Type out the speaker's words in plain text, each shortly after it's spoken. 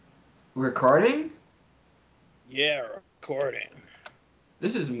Recording? Yeah, recording.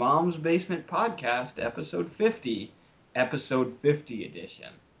 This is Mom's Basement Podcast, episode 50. Episode 50 edition.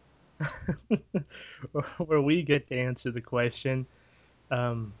 Where we get to answer the question.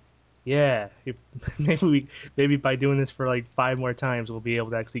 Um, yeah, maybe maybe by doing this for like 5 more times, we'll be able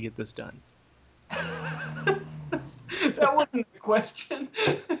to actually get this done. That wasn't the question.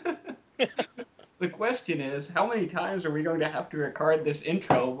 The question is, how many times are we going to have to record this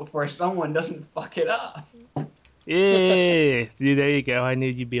intro before someone doesn't fuck it up? Yeah, see, there you go. I knew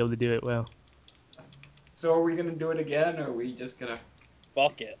you'd be able to do it well. So are we going to do it again, or are we just going to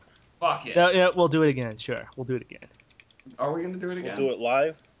Fuck it. fuck it? No, yeah, we'll do it again. Sure, we'll do it again. Are we going to do it We'll again? do it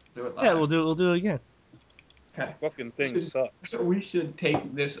live. Do it Yeah, live. we'll do it again. Okay. Fucking thing sucks. So we should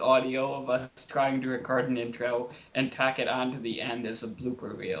take this audio of us trying to record an intro and tack it on to the end as a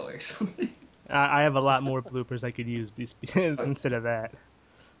blooper reel or something. I have a lot more bloopers I could use instead of that.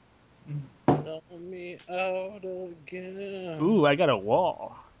 Tell me out again. Ooh, I got a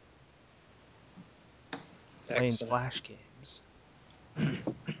wall playing Excellent. flash games.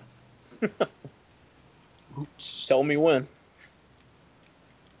 Oops. Tell me when.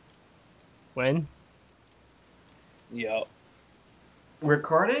 When? Yup.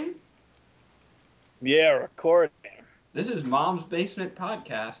 Recording? Yeah, recording. This is Mom's Basement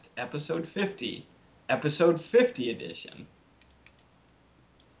Podcast, episode 50. Episode 50 edition.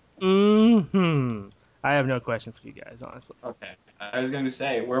 I have no question for you guys, honestly. Okay. I was going to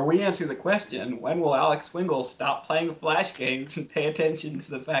say, where we answer the question, when will Alex Swingle stop playing flash games and pay attention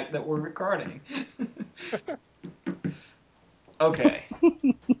to the fact that we're recording? Okay.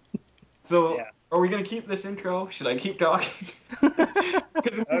 So, Yeah. are we going to keep this intro? Should I keep talking? 'Cause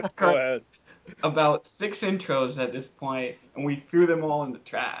we Go recorded ahead. about 6 intros at this point, and we threw them all in the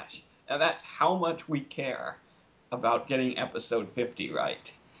trash. And that's how much we care about getting episode 50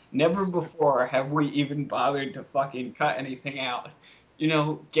 right. Never before have we even bothered to fucking cut anything out. You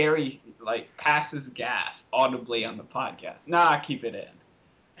know, Gary, like, passes gas audibly on the podcast. Nah, keep it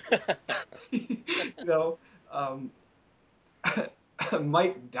in. You know, um,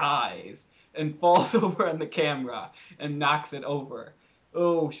 Mike dies and falls over on the camera and knocks it over.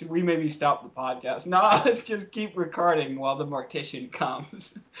 Oh, should we maybe stop the podcast? Nah, let's just keep recording while the mortician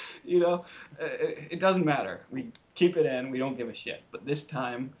comes. You know, it doesn't matter. We keep it in. We don't give a shit. But this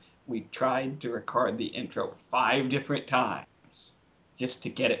time, we tried to record the intro 5 different times just to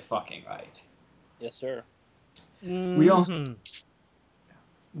get it fucking right. Yes, sir. We also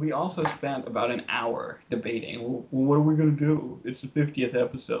Mm-hmm. we also spent about an hour debating. Well, what are we gonna do? It's the 50th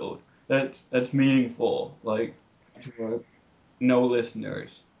episode. That's meaningful. Like, to our no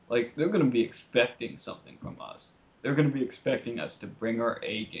listeners, like they're gonna be expecting something from us. They're gonna be expecting us to bring our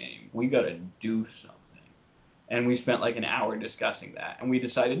A game. We gotta do something. And we spent like an hour discussing that, and we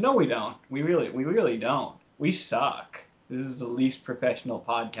decided, no, we don't. We really don't. We suck. This is the least professional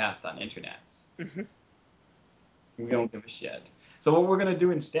podcast on internet. We don't give a shit. So what we're going to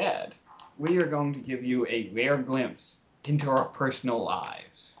do instead, we are going to give you a rare glimpse into our personal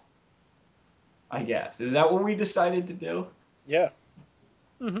lives. I guess. Is that what we decided to do? Yeah.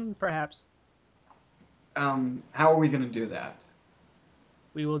 Perhaps. How are we going to do that?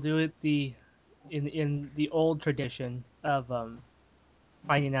 We will do it in the old tradition of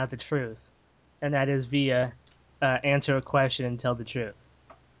finding out the truth, and that is via answer a question and tell the truth.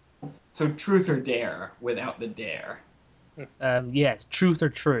 So truth or dare without the dare. Yes, truth or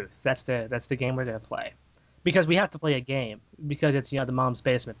truth. That's the game we're gonna play, because we have to play a game because it's the Mom's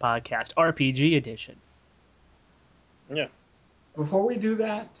Basement Podcast RPG edition. Yeah. Before we do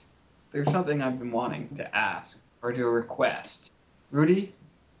that, there's something I've been wanting to ask or to request. Rudy,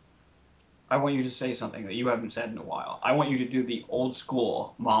 I want you to say something that you haven't said in a while. I want you to do the old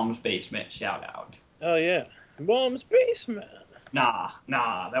school Mom's Basement shout out. Oh yeah. Mom's basement. Nah,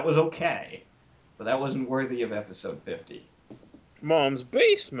 that was okay. But that wasn't worthy of episode 50. Mom's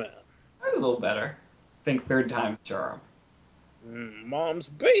basement. That was a little better. I think third time's charm. Mom's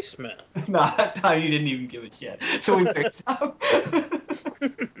basement. Nah, that time you didn't even give a shit. So we fixed up.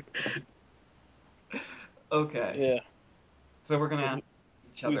 Okay. Yeah. So we're going to So ask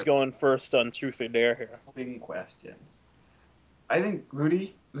each who's other going first on Truth or Dare here? probing questions. I think,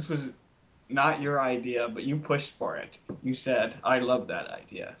 Rudy, this was not your idea, but you pushed for it. You said, I love that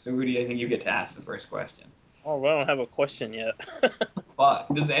idea. So, Rudy, I think you get to ask the first question. Oh, I don't have a question yet.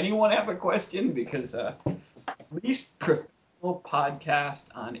 But does anyone have a question? Because least professional podcast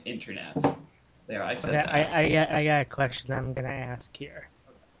on internet. There, I said Okay, that. I got a question I'm gonna ask here.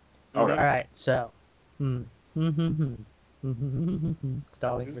 All Mhm. All right. right, so,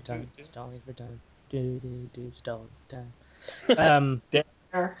 stalling for time, stalling for time, stalling for time.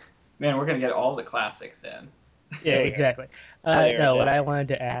 Dare. Man, we're gonna get all the classics in. Yeah, There we are. exactly. There, No, what there. I wanted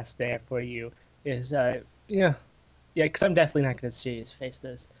to ask there for you is, yeah, because I'm definitely not going to serious face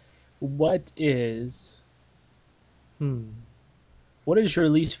this. What is, hmm, what is your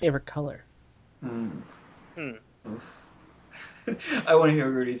least favorite color? Hmm. Hmm. Oof. I want to hear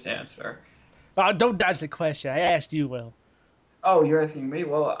Rudy's answer. Oh, don't dodge the question. I asked you, Will, Oh, you're asking me?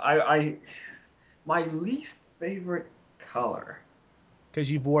 Well, my least favorite color. because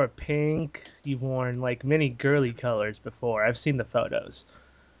you've worn pink, you've worn like many girly colors before. I've seen the photos.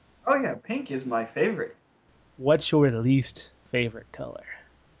 Oh yeah, pink is my favorite. What's your least favorite color?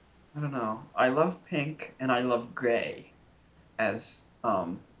 I don't know. I love pink and I love gray as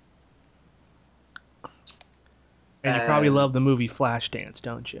And you probably as love the movie Flashdance,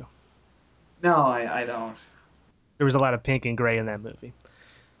 don't you? no, I don't. There was a lot of pink and gray in that movie.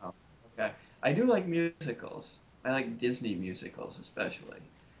 Oh, okay. I do like musicals. I like Disney musicals especially.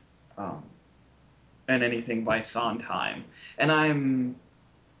 Um, and anything by Sondheim. And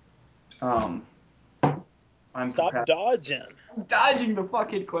um I'm Stop dodging. dodging the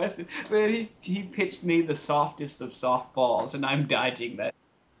fucking question. Man, he pitched me the softest of softballs, and I'm dodging that.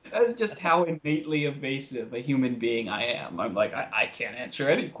 That's just how innately evasive a human being I am. I'm like, I can't answer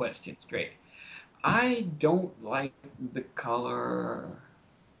any question straight. I don't like the color.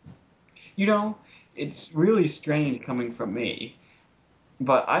 You know, it's really strange coming from me,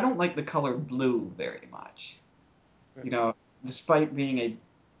 but I don't like the color blue very much. Hmm. You know, despite being a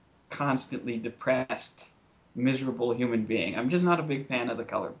constantly depressed, miserable human being, I'm just not a big fan of the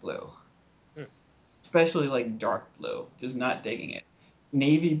color blue. Hmm. Especially like dark blue. Just not digging it.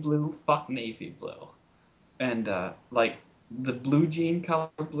 Navy blue, fuck navy blue. And like the blue jean color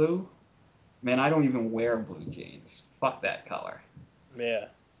blue, man, I don't even wear blue jeans. Fuck that color. Yeah. Fuck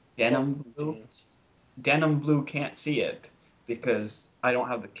Denim blue blue, jeans. denim blue can't see it because I don't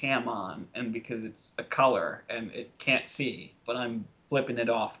have the cam on and because it's a color and it can't see. But I'm flipping it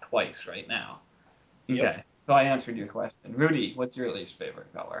off twice right now. Yep. Okay, so I answered your question. Rudy, what's your least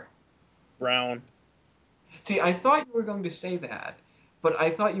favorite color? Brown. See, I thought you were going to say that, but I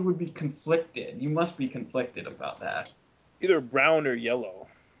thought you would be conflicted. You must be conflicted about that. Either brown or yellow.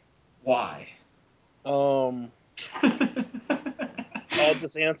 Why? Um, I'll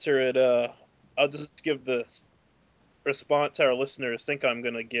just answer it. I'll just give the response our listeners think I'm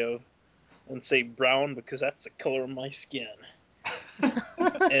gonna give, and say brown because that's the color of my skin,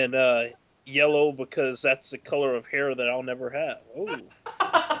 and yellow because that's the color of hair that I'll never have. Oh,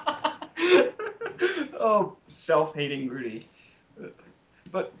 Oh, self-hating Rudy.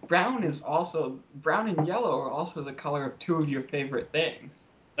 But brown and yellow are also the color of two of your favorite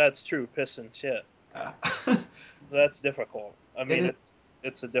things. that's true. Piss and shit. Uh, That's difficult. I it mean, is.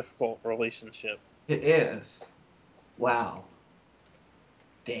 it's a difficult relationship. It is. Wow.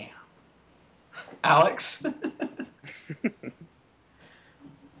 Damn. Alex?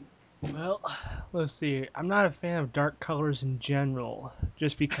 Well, let's see. I'm not a fan of dark colors in general,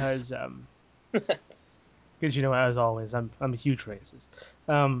 just because as always, I'm a huge racist.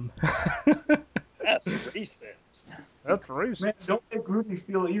 Um, That's racist. that's Man, racist. don't make Rudy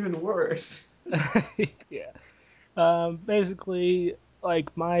feel even worse. Yeah. Basically, like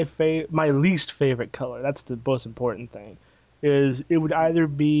my least favorite color. That's the most important thing. Is it would either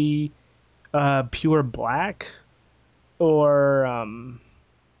be pure black or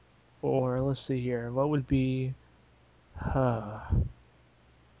or let's see here. What would be? Uh,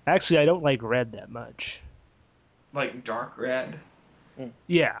 Actually, I don't like red that much. Like dark red. Mm.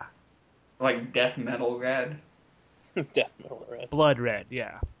 Yeah, Like death metal red. Definitely red. blood red.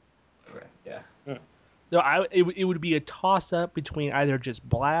 Yeah. Red, yeah. Mm. No, it would be a toss up between either just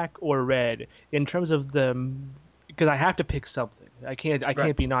black or red in terms of the because I have to pick something. I Right.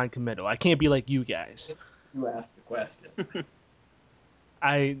 can't be non-committal. I can't be like you guys. You asked the question.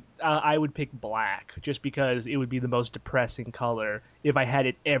 I would pick black just because it would be the most depressing color if I had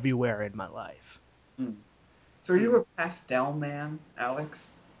it everywhere in my life. Hmm. So are you a pastel man,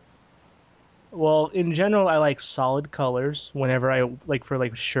 Alex? Well, in general, I like solid colors whenever I like for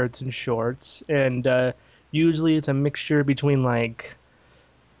like shirts and shorts, and usually it's a mixture between like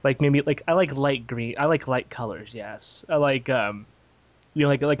maybe like I like light green. I like light colors. Yes, I like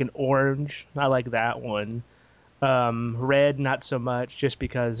like an orange. I like that one. Red, not so much, just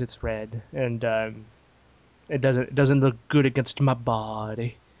because it's red and it doesn't look good against my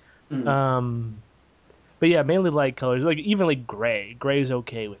body. Hmm. Um, but yeah, mainly light colors. Like even like gray. Gray is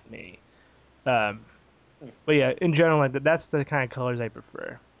okay with me. Um, but yeah, in general, like that's the kind of colors I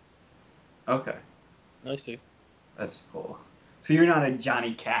prefer. Okay, I see. that's cool. So you're not a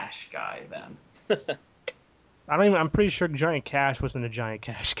Johnny Cash guy then? I'm pretty sure Giant Cash wasn't a Giant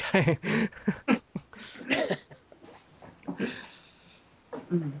Cash guy.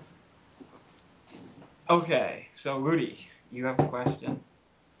 Okay, so Rudy, you have a question?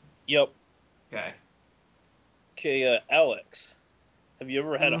 Yep. Okay. Okay, Alex, have you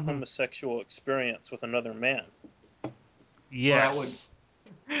ever had a Hmm. homosexual experience with another man? Well, that would, Yes.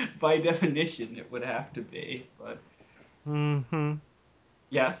 by definition, it would have to be, but Hmm.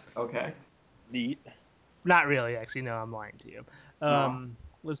 yes, okay. Neat. Not really, actually. No, I'm lying to you. No.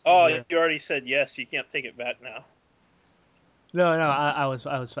 Let's see Oh, here. you already said yes. You can't take it back now. No, no, I was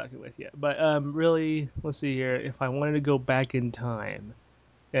fucking with you. But really, let's see here. If I wanted to go back in time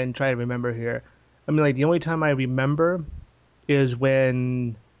and try to remember here, I mean, like the only time I remember is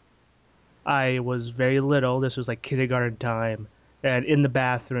when I was very little. This was like kindergarten time, and in the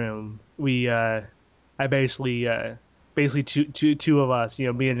bathroom, I basically two of us, me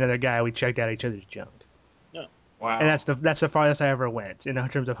and another guy, we checked out each other's junk, No. and Wow. that's the farthest I ever went in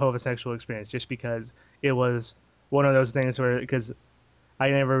terms of homosexual experience, just because it was one of those things where because I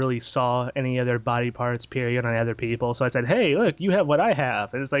never really saw any other body parts, period, on other people. So I said, "Hey, look, you have what I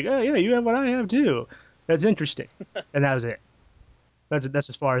have," and it's like, "Oh yeah, you have what I have too." That's interesting, and that was it. That's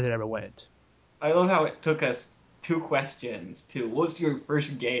as far as it ever went. I love how it took us two questions to what's your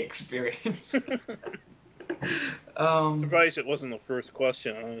first gay experience? um, Surprised it wasn't the first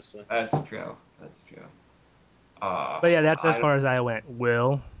question, honestly. that's true. That's true. But yeah, that's as I far as I went.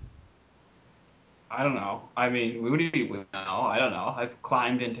 Will. I don't know. I mean, Rudy would know. I don't know. I've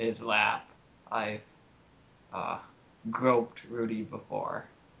climbed into his lap. I've uh, groped Rudy before.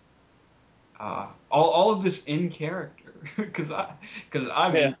 All of this in character, because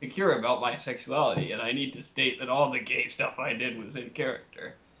I'm Yeah. insecure about my sexuality, and I need to state that all the gay stuff I did was in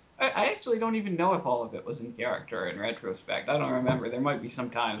character. I actually don't even know if all of it was in character in retrospect. I don't remember. There might be some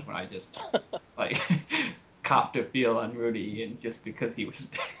times when I just like copped a feel on Rudy, and just because he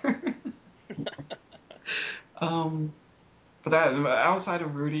was there. um, but that outside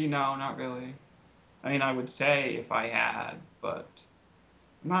of Rudy, no, not really. I mean, I would say if I had, but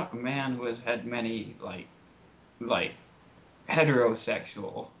I'm not a man who has had many like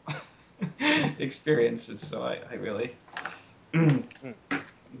heterosexual experiences, so I really Mm.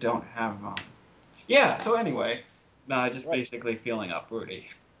 don't have. Yeah. So anyway, no, just Right. basically feeling up Rudy.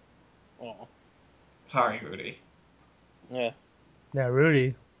 Oh. Sorry, Rudy. Yeah. Now,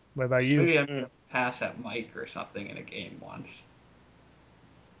 Rudy, what about you? Maybe I made Mm. a pass at Mike or something in a game once.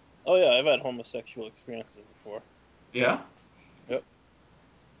 Oh yeah, I've had homosexual experiences before. Yeah. Yep.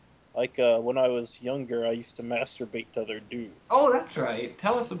 Like when I was younger, I used to masturbate to other dudes. Oh, that's right.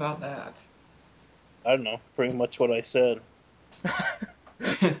 Tell us about that. I don't know, pretty much what I said.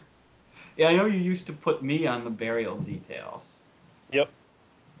 Yeah, I know you used to put me on the burial details. Yep.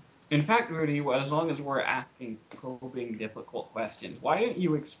 In fact, Rudy, well, as long as we're asking probing, difficult questions, why don't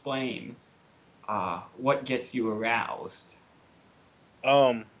you explain what gets you aroused?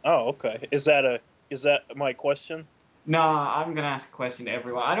 Oh, okay. Is that my question? No, I'm gonna ask a question to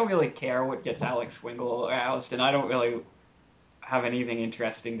everyone. I don't really care what gets Alex Wingle aroused, and I don't really have anything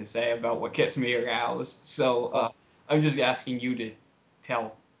interesting to say about what gets me aroused. So Oh. I'm just asking you to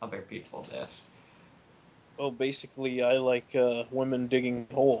tell other people this. Well, basically, I like women digging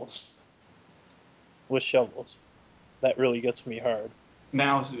holes with shovels. That really gets me hard.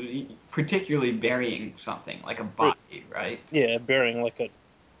 Now, particularly burying something like a body, right? Yeah, burying like a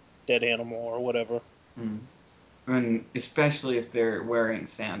dead animal or whatever. Mm. And especially if they're wearing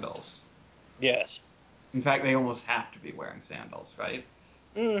sandals. Yes. In fact, they almost have to be wearing sandals, right?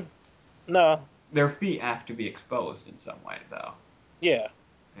 Mm, no. Their feet have to be exposed in some way, though. Yeah.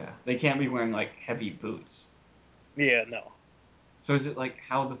 Yeah, they can't be wearing like heavy boots. Yeah. No. So is it like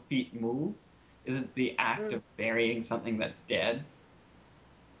how the feet move? Is it the act Mm, of burying something that's dead?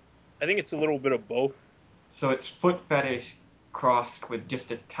 I think it's a little bit of both. So it's foot fetish crossed with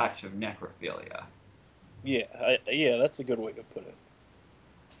just a touch of necrophilia, Yeah. Yeah. That's a good way to put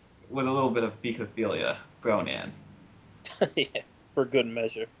with a little bit of fecophilia thrown in it. Yeah. For good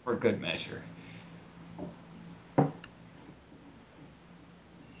measure. for good measure.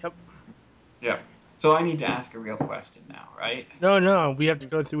 Yep. Yeah. So I need to ask a real question now, right? No, no, we have to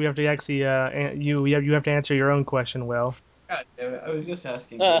go through. We have to actually. You have to answer your own question. Will. God damn it, I was just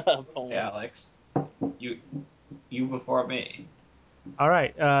asking you. Okay, Pony. Alex. You you before me. All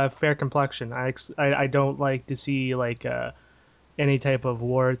right. Fair complexion. I don't like to see like any type of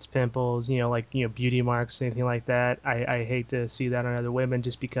warts, pimples. Like beauty marks, anything like that. I hate to see that on other women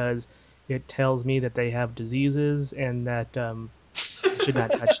just because it tells me that they have diseases and that I should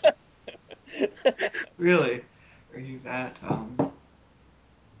not touch them. Really? Are you that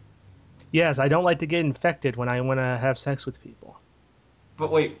Yes, I don't like to get infected when I want to have sex with people.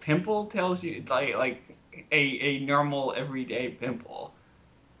 But wait, pimple tells you like a normal everyday pimple.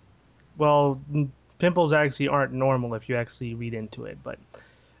 Well, pimples actually aren't normal if you actually read into it, but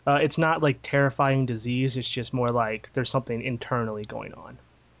it's not like terrifying disease. It's just more like there's something internally going on.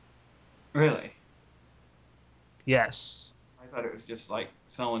 Really? Yes. I thought it was just like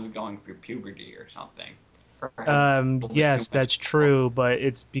someone's going through puberty or something. Or has a little bit too Yes, much that's pimple. true, but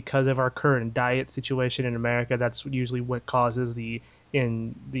it's because of our current diet situation in America. That's usually what causes the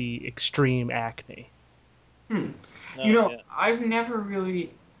extreme acne. Hmm. You No, know, yeah. I've never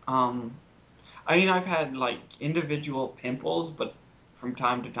really um I mean I've had like individual pimples but from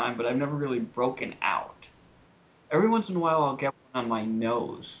time to time, but I've never really broken out. Every once in a while I'll get one on my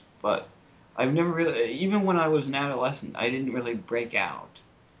nose, but I've never really even when I was an adolescent, I didn't really break out.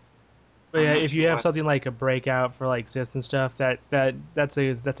 But I'm yeah, not if you sure have why. something like a breakout for like cysts and stuff, that's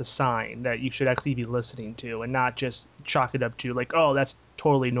a sign that you should actually be listening to and not just chalk it up to like, oh, that's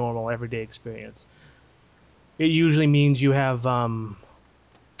totally normal everyday experience. It usually means you have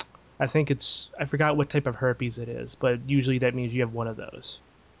I forgot what type of herpes it is, but usually that means you have one of those.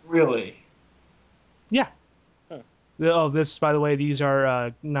 Really. Yeah. Huh. Oh, this, by the way, these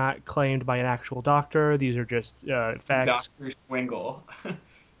are not claimed by an actual doctor. These are just facts. Dr. Swingle.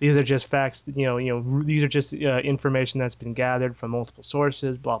 These are just facts. These are just information that's been gathered from multiple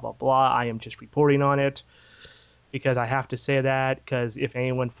sources. Blah blah blah. I am just reporting on it because I have to say that. Because if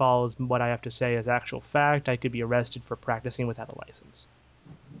anyone follows what I have to say as actual fact, I could be arrested for practicing without a license.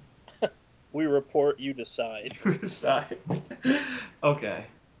 We report, you decide. You decide. Okay.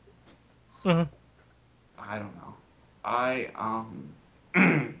 Hmm. I don't know. I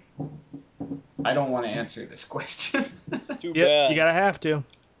I don't want to answer this question. Too Yep, you bad. gotta have to.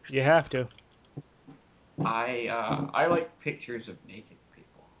 You have to. I like pictures of naked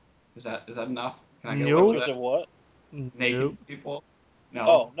people. Is that enough? Can I get away with Nope. Pictures that? of what? Nope. Naked people? No.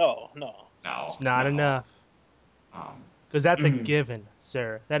 Oh, no, no. No. It's not No. enough. Um Because that's a given,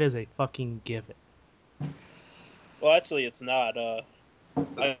 sir. That is a fucking given. Well, actually, it's not. I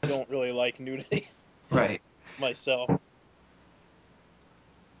don't really like nudity right. myself.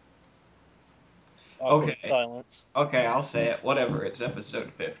 Awkward Okay. silence. Okay, I'll say it. Whatever. It's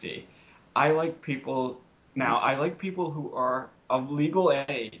episode 50. I like people. Now, I like people who are of legal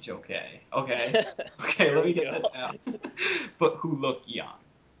age, okay? Okay? Okay, There let me we get go. that down. But who look young.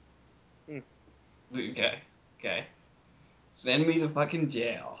 Hmm. Okay, okay. Send me to fucking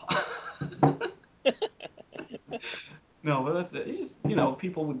jail. No, but that's it. It's just,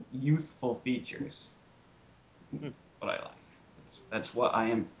 people with youthful features. Hmm. What I like. That's what I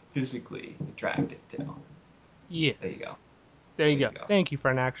am physically attracted to. There you Yes. go. There you There you go. go. Thank you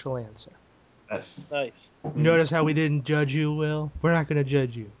for an actual answer. That's. Nice. Notice how we didn't judge you, Will? We're not going to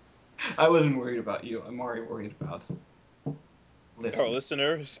judge you. I wasn't worried about you. I'm already worried about Our listening.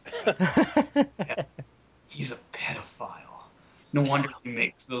 listeners. Yeah, he's a pedophile. No wonder he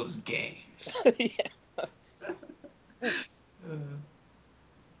makes those games. Yeah. Uh,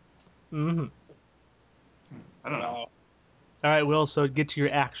 Hmm. I don't know. Wow. All right, Will, so get to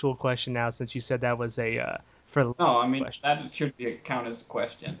your actual question now since you said that was a for No, I ladies mean question. that should be a count as a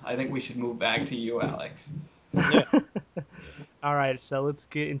question. I think we should move back to you, Alex. Yeah. All right, so let's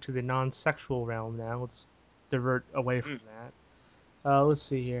get into the non-sexual realm now. Let's divert away Hmm. from that. Let's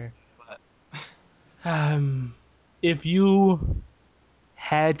see here. But Um, if you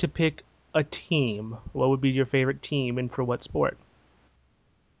had to pick a team, what would be your favorite team and for what sport?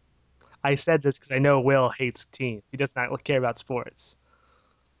 I said this because I know Will hates teams. He does not care about sports.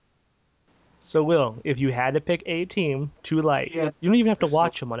 So, Will, if you had to pick a team to like, yeah, you don't even have to so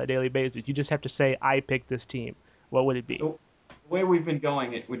watch them on a daily basis. You just have to say, I picked this team. What would it be? the way we've been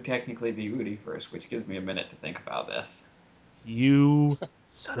going, it would technically be Rudy first, which gives me a minute to think about this. You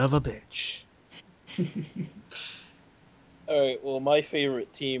son of a bitch. All right. Well, my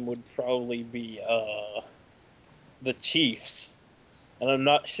favorite team would probably be the Chiefs, and I'm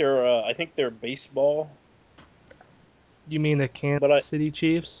not sure. I think they're baseball, You mean the but Kansas City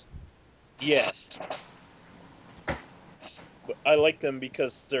Chiefs? yes, but I like them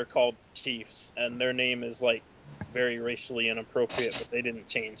because they're called Chiefs, and their name is like very racially inappropriate, but they didn't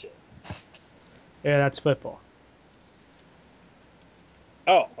change it. Yeah, that's football.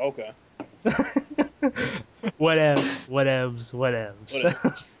 Oh, okay. Whatevs, whatevs, Whatever.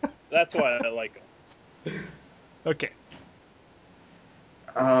 whatevs. That's why I like them. Okay.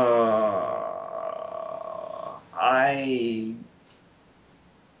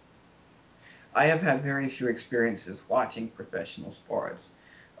 I have had very few experiences watching professional sports.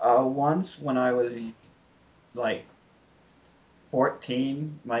 Once when I was like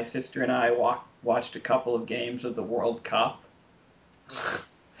 14, my sister and I watched a couple of games of the World Cup.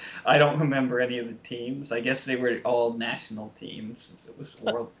 I don't remember any of the teams. I guess they were all national teams since it was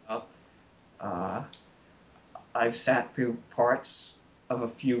the World Cup. Uh, I've sat through parts of a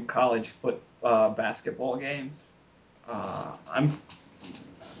few college basketball games. I'm,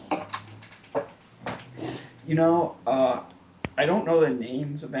 you know, I don't know the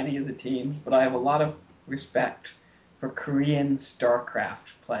names of any of the teams, but I have a lot of respect for Korean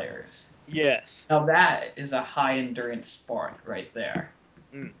StarCraft players. Yes. Now that is a high endurance sport right there.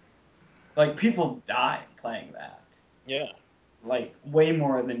 Mm. Like people die playing that. Yeah. Like way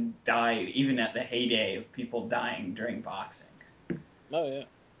more than died even at the heyday of people dying during boxing. Oh yeah.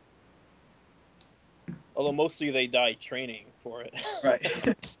 Although mostly they die training for it.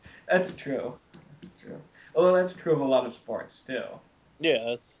 Right. That's true. That's true. Although that's true of a lot of sports too. Yeah,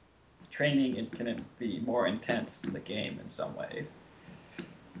 that's Training can be more intense than the game in some ways.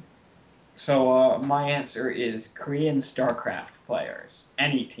 So my answer is Korean StarCraft players.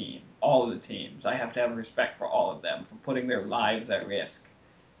 Any team, all of the teams. I have to have respect for all of them for putting their lives at risk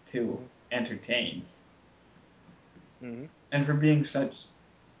to entertain mm-hmm. and for being such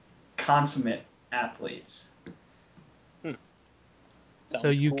consummate athletes. Hmm. So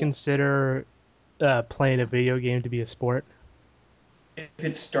Sounds you cool. consider playing a video game to be a sport? If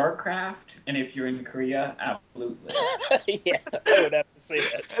it's StarCraft and if you're in Korea, absolutely. Yeah, I would have to say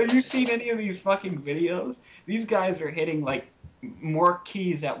that. Have you seen any of these fucking videos? These guys are hitting like more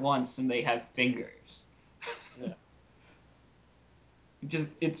keys at once than they have fingers. Yeah.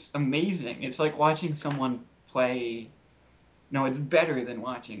 It's amazing. It's like watching someone play. No, it's better than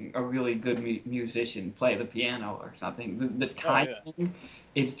watching a really good musician play the piano or something. The Oh yeah. timing,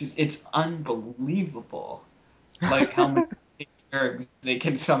 it's unbelievable. Like how many nerves they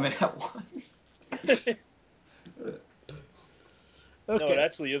can summon at once. No, it Okay.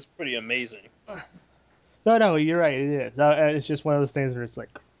 actually is pretty amazing. No, no, you're right. It is. It's just one of those things where it's like,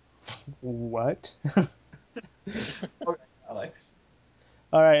 what? Okay, Alex.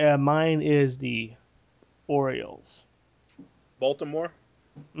 All right. Mine is the Orioles. Baltimore?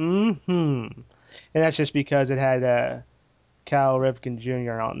 Mm-hmm. And that's just because it had Cal Ripken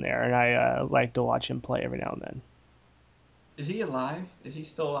Jr. on there, and I like to watch him play every now and then. Is he alive? Is he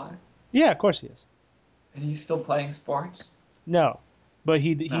still alive? Yeah, of course he is. And he's still playing sports? No, but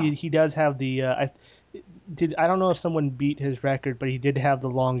No. he does have the I don't know if someone beat his record, but he did have the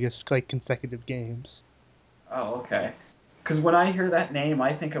longest like consecutive games. Oh, okay. Because when I hear that name,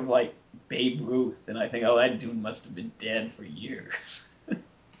 I think of like Babe Ruth, and I think, oh, that dude must have been dead for years.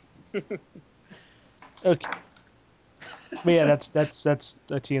 Okay, but yeah, that's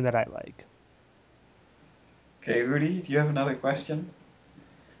a team that I like. Okay, Rudy, do you have another question?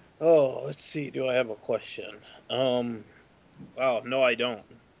 Oh, let's see. Do I have a question? Wow, no, I don't.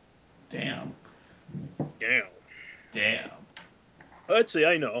 Damn. Damn. Damn. Actually,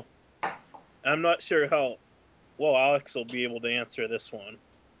 I know. I'm not sure how well Alex will be able to answer this one,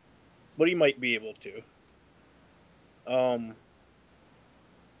 but he might be able to. Um,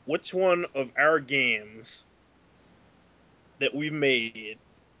 which one of our games that we've made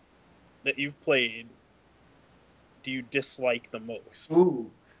that you've played do you dislike the most? Ooh.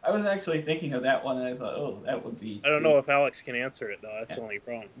 I was actually thinking of that one, and I thought, oh, that would be I don't true. know if Alex can answer it though. That's Yeah, the only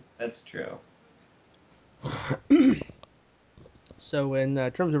problem. that's true. So in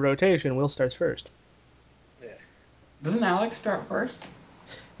terms of rotation, Will starts first. Yeah. Doesn't Alex start first?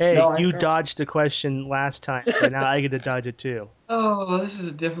 Hey, No, I you start. dodged the question last time, so now I get to dodge it too. Oh, this is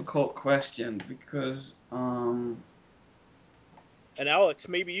a difficult question because, And Alex,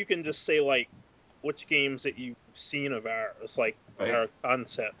 maybe you can just say like which games that you've seen of ours, like right. our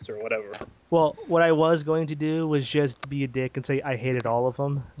concepts or whatever. Well, what I was going to do was just be a dick and say I hated all of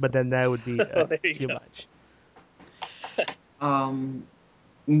them, but then that would be Oh, there you too go. much. Um,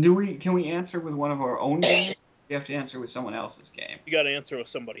 can we answer with one of our own games? We have to answer with someone else's game. You got to answer with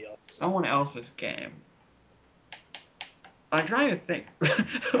somebody else. Someone else's game. I'm trying to think.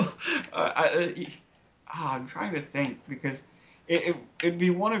 I'm trying to think because it'd be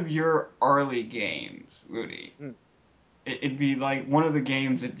one of your early games, Rudy. Hmm. It'd be like one of the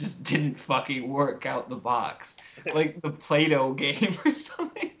games that just didn't fucking work out the box, like the Play-Doh game or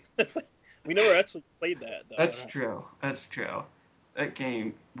something. We never actually played that though. I That's don't. true. That's true. That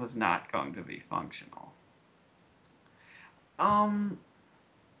game was not going to be functional. Um,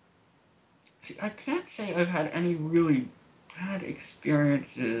 See, I can't say I've had any really bad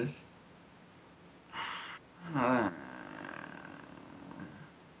experiences. Uh,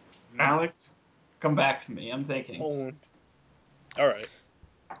 Hmm. Alex, come back to me. I'm thinking. Oh, all right.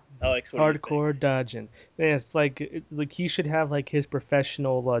 Alex, what do you think? Hardcore dodging. Yeah, like he should have like his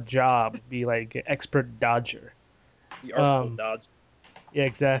professional job be like expert dodger. The Artful Um, Dodge. yeah,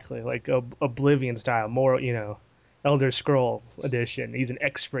 exactly. Like Oblivion style, more Elder Scrolls edition. He's an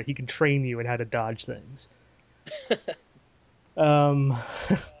expert. He can train you in how to dodge things. Um,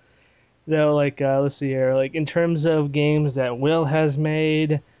 though, like let's see here. Like in terms of games that Will has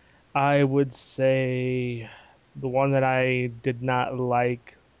made, I would say the one that I did not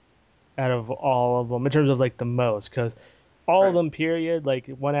like out of all of them in terms of like the most, because all of Right. them period, like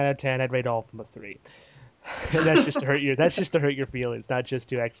 1 out of 10, I'd rate all of them a 3. And that's just to hurt your feelings, not just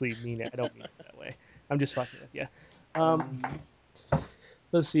to actually mean it. I don't mean it that way. I'm just fucking with you. um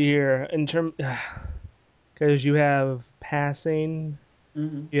let's see here in term because you have passing,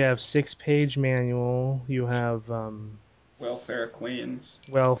 Mhm. you have 6-page manual, you have Welfare Queens.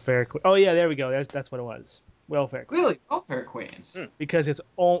 welfare oh yeah, there we go, that's what it was. Welfare queen. Really, Welfare Queens. Hmm. Because it's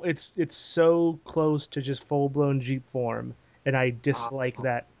so close to just full-blown Jeep form, and I Uh, dislike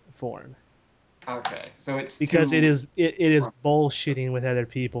that form okay, so it's because it too. is it is bullshitting with other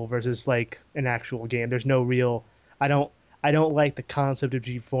people versus like an actual game. There's no real. I don't I don't like the concept of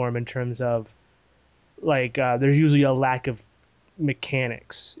Jeep form in terms of like there's usually a lack of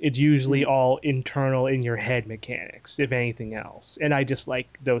mechanics. It's usually all internal in your head mechanics, if anything else. And I just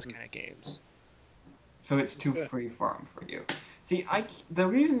like those kind of games. So it's too Okay. freeform for you. See, the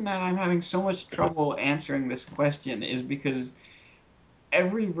reason that I'm having so much trouble answering this question is because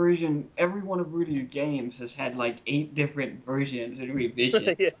every one of Rudy's games has had like 8 different versions and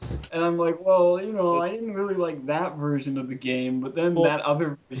revisions. Yeah. And I'm like, well, But, I didn't really like that version of the game, but then Well, that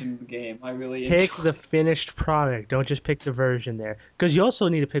other version of the game I really pick enjoyed. the finished product. Don't just pick the version there, because you also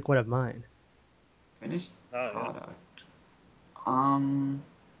need to pick one of mine. Finished oh yeah. product. Um.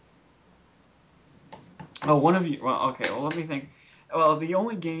 Oh, one of you. Well, okay. Well, let me think. Well, the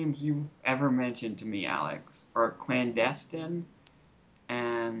only games you've ever mentioned to me, Alex, are Clandestine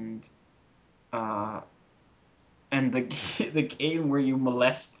and uh the the game where you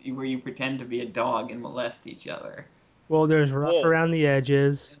pretend to be a dog and molest each other, Well, there's Rough Whoa. Around the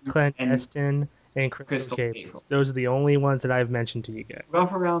Edges, and Clandestine, and Crystal Crystal Cable. Capers. Those are the only ones that I've mentioned to you guys.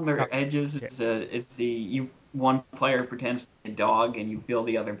 Rough around their Talk about edges Crystal is the you one player pretends to be a dog and you fill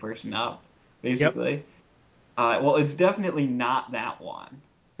the other person up, basically. Well, it's definitely not that one.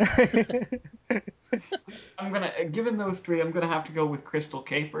 Capers. Given those three, I'm gonna have to go with Crystal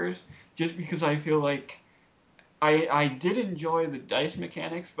Capers, just because I feel like I did enjoy the dice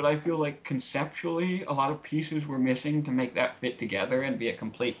mechanics, but I feel like conceptually a lot of pieces were missing to make that fit together and be a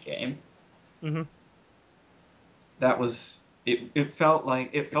complete game. hmm That was it felt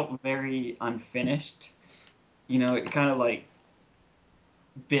very unfinished. It kind of like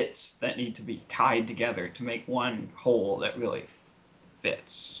bits that need to be tied together to make one whole that really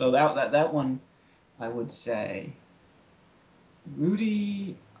fits. So that one I would say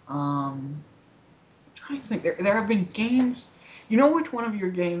Rudy. I'm trying to think. There have been games. You know which one of your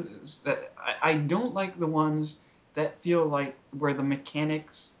games is that I don't like the ones that feel like where the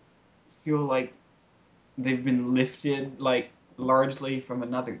mechanics feel like they've been lifted like largely from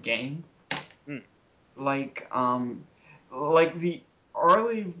another game. Hmm. Like like the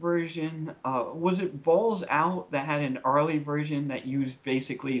early version, was it Balls Out that had an early version that used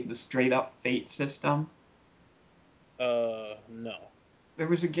basically the straight up fate system? No. There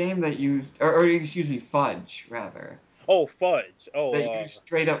was a game that used, or excuse me, Fudge rather, Oh, Fudge. Oh, that used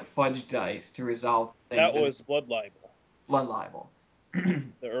straight up fudge dice to resolve that things and was Blood Libel, blood libel.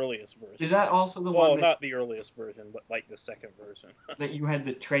 the earliest Is version. that also the one Well, not the earliest version, but like the second version. that you had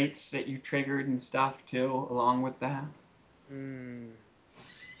the traits that you triggered and stuff too, along with that? Hmm.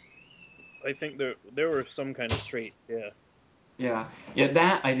 I think there were some kind of trait. Yeah. Yeah, yeah,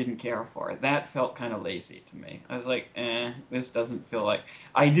 that I didn't care for. That felt kind of lazy to me. I was like, this doesn't feel like.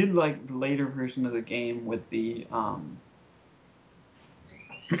 I did like the later version of the game with the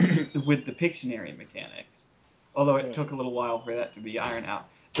with the Pictionary mechanics, although it Oh, took a little while for that to be ironed out.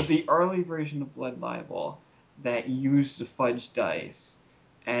 But the early version of Blood Libel that used the fudge dice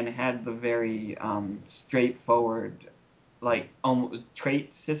and had the very straightforward, like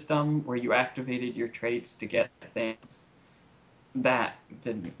trait system where you activated your traits to get things. That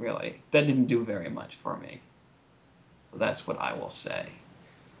didn't do very much for me. So that's what I will say.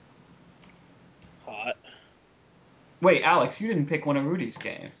 hot. Wait, Alex, you didn't pick one of Rudy's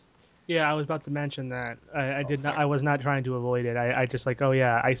games. Yeah, I was about to mention that. I Oh, did not. sorry. I was not trying to avoid it. I just like, oh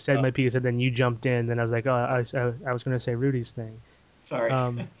yeah, I said Uh, my piece, and then you jumped in. Then I was like, oh, I was going to say Rudy's thing. Sorry.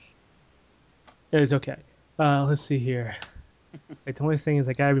 Um, it was okay. Let's see here. Like the only thing is,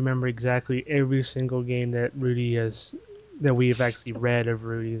 like, I remember exactly every single game that Rudy has that we've actually read of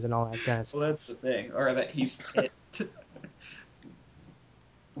Rudy's and all that kind of Well, stuff. that's the thing, or that he's pissed.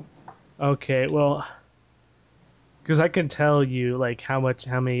 Okay, well, because I can tell you like how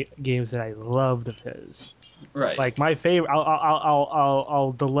many games that I loved of his. Right. Like my favorite,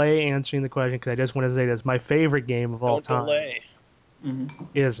 I'll delay answering the question because I just want to say this. My favorite game of all Don't time delay.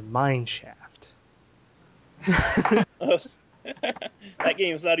 is Mineshaft. That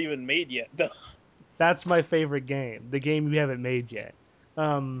game's not even made yet, though. That's my favorite game. The game we haven't made yet.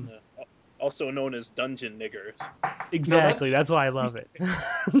 Also known as Dungeon Niggers. Exactly. That's why I love it.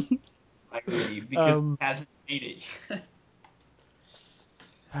 I believe because Um, it hasn't made it. shoot.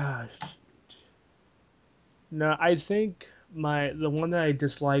 No, I think the one that I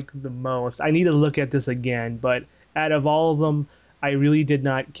dislike the most. I need to look at this again, but out of all of them, I really did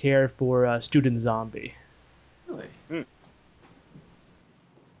not care for Student Zombie. Really?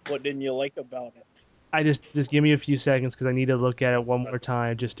 What didn't you like about it? I just give me a few seconds because I need to look at it one more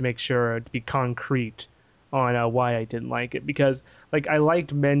time just to make sure to be concrete on why I didn't like it. Because like I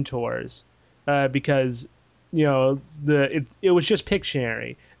liked Mentors, because you know it was just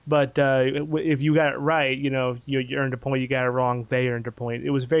Pictionary. But if you got it right, you earned a point. You got it wrong, they earned a point. It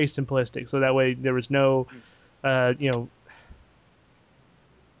was very simplistic, so that way there was no, you know,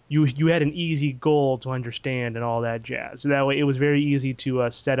 you had an easy goal to understand and all that jazz. So that way, it was very easy to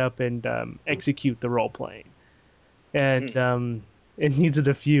set up and execute the role playing. And in Needs of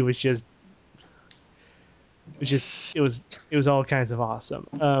the Few, it was all kinds of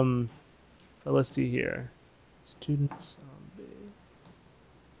awesome. But let's see here, Student Zombie.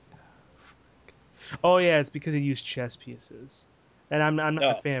 Oh yeah, it's because it used chess pieces, and I'm not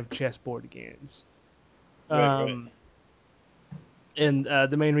a fan of chessboard games. Right. And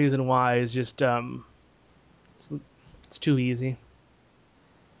the main reason why is just it's, it's too easy.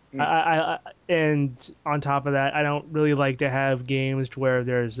 And on top of that, I don't really like to have games where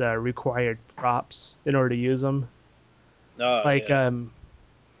there's required props in order to use them. Oh, Like yeah.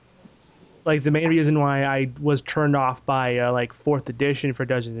 Like the main reason why I was turned off by like fourth edition for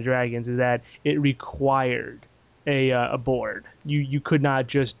Dungeons and Dragons is that it required a board. You could not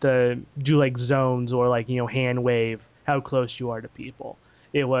just do like zones or like hand wave how close you are to people.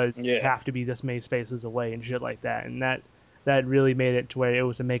 It was you Yeah. have to be this many spaces away and shit like that, and that really made it to where it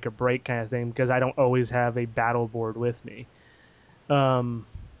was a make or break kind of thing because I don't always have a battle board with me. Um,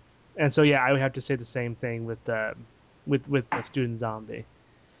 and so yeah, I would have to say the same thing with the Student Zombie.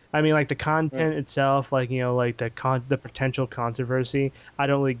 I mean, like the content itself, like like the potential controversy. I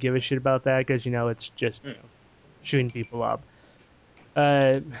don't really give a shit about that because it's just shooting people up.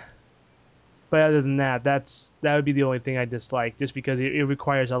 Uh, but other than that, that would be the only thing I dislike, just because it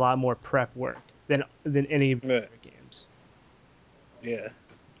requires a lot more prep work than any of the Right. other games. Yeah.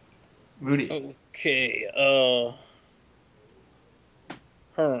 Rudy. Okay.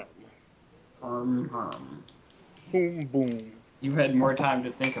 Herm. Herm. Boom boom. You've had more time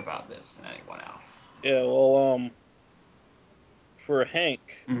to think about this than anyone else. Yeah, well, for Hank,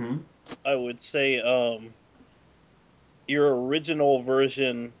 Mm-hmm. I would say, your original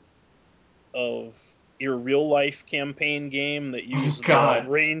version of your real life campaign game that Oh used the God.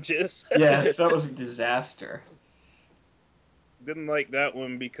 ranges. Yes, that was a disaster. Didn't like that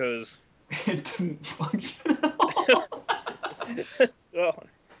one because, It didn't function at all. well,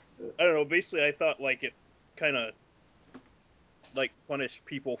 I don't know. Basically, I thought like it kind of like punished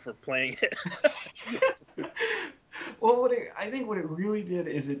people for playing it. Well, I think what it really did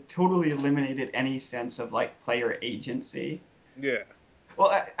is it totally eliminated any sense of like player agency. Yeah.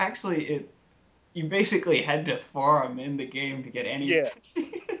 Well, actually, you basically had to farm in the game to get Yeah.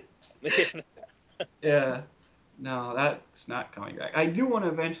 anything. Yeah. No, that's not coming back. I do want to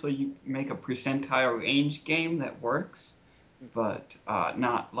eventually make a percentile range game that works, but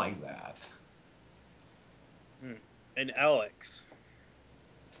not like that. And Alex,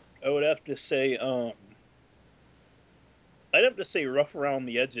 I would have to say, I'd have to say rough around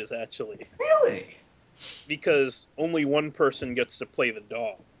the edges actually, Really? because only one person gets to play the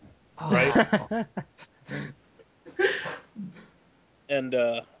dog, right? Oh. And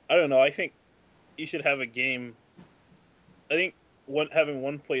I don't know. I think you should have a game. I think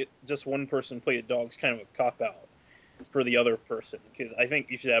having just one person play a dog is kind of a cop out for the other person, because I think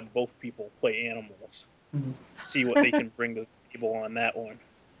you should have both people play animals, see what they can bring to the table on that one.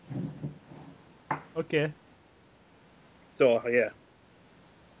 Okay. So yeah.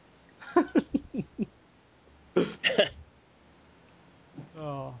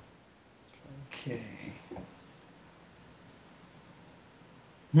 Oh. Okay.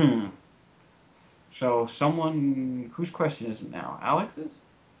 Hmm. So whose question is it now? Alex's?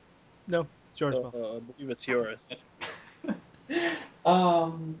 No, it's yours, I Will. believe it's yours.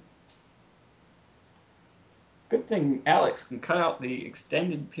 Um, good thing Alex can cut out the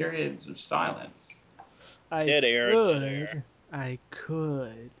extended periods of silence. I Dead air, dead air. could. I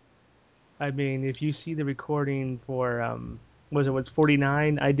could. I mean, if you see the recording for was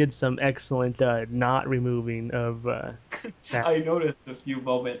 49, I did some excellent not removing of I sound noticed a few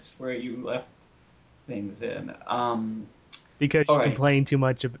moments where you left things in. because All you right. complain too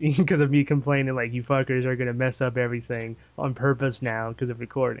much because of me complaining like you fuckers are gonna mess up everything on purpose now because of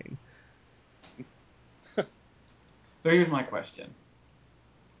recording. So here's my question: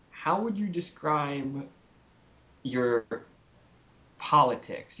 how would you describe your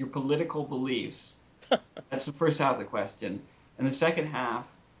politics, your political beliefs? That's the first half of the question. And the second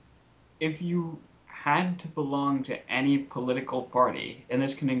half, if you had to belong to any political party, and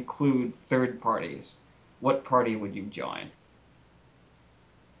this can include third parties, what party would you join?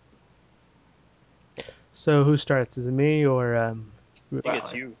 So who starts? Is it me or I think it's Well,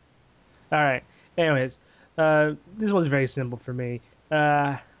 you. All right. Anyways, this one's very simple for me.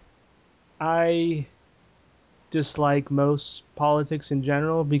 I dislike most politics in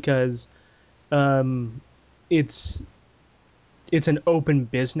general because um, it's it's an open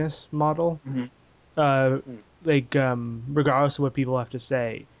business model. mhm. Uh, Hmm. regardless of what people have to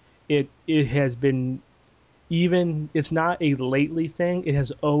say, it has been even. It's not a lately thing. It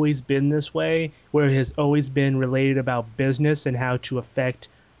has always been this way, where it has always been related about business and how to affect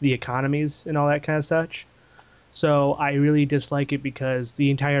the economies and all that kind of such. So I really dislike it because the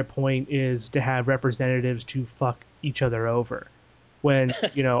entire point is to have representatives to fuck each other over. When,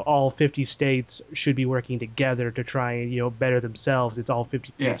 all 50 states should be working together to try and, better themselves. It's all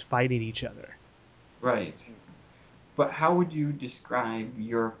 50 Yeah, states fighting each other. right. But how would you describe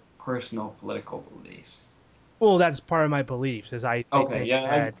your personal political beliefs? Well, that's part of my beliefs is I Okay, think yeah,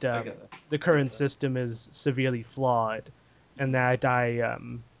 that I get that. the I get current that. system is severely flawed and that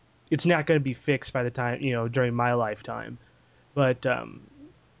it's not going to be fixed by the time, during my lifetime. But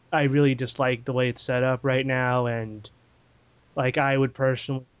I really dislike the way it's set up right now, and like I would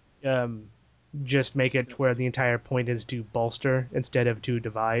personally um, just make it to where the entire point is to bolster instead of to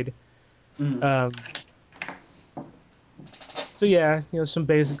divide. Mm. Um, so yeah, some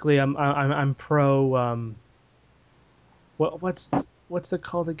basically I'm pro. What's it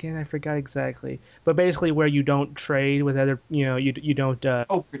called again? I forgot exactly. But basically, where you don't trade with other, you don't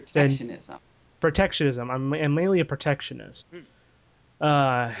Oh, send protectionism. protectionism. I'm mainly a protectionist. Hmm.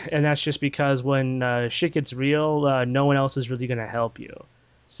 And that's just because when shit gets real, no one else is really going to help you.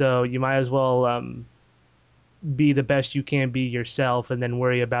 So you might as well be the best you can be yourself, and then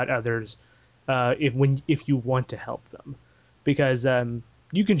worry about others if you want to help them, because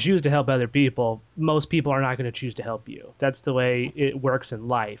you can choose to help other people. Most people are not going to choose to help you. That's the way it works in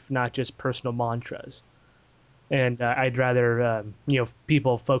life, not just personal mantras. And I'd rather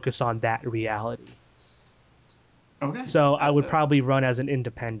people focus on that reality. Okay, So I that's would a probably run as an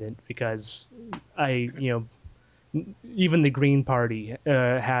independent because even the Green Party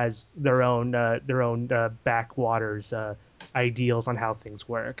has their own backwaters ideals on how things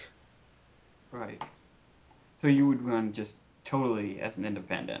work. right. So you would run just totally as an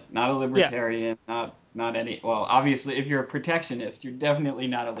independent, not a Yeah, libertarian, not any. Well, obviously, if you're a protectionist, you're definitely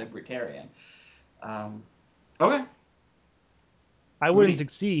not a libertarian. Um, okay, I wouldn't Rudy,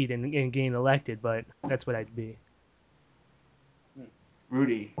 succeed in getting elected, but that's what I'd be. Hmm.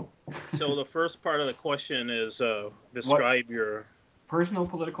 Rudy. So the first part of the question is What describe your personal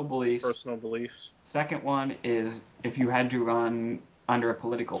political beliefs? personal beliefs. Second one is if you had to run under a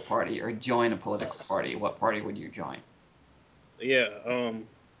political party or join a political party, what party would you join? Yeah,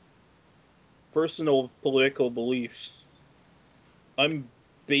 personal political beliefs. I'm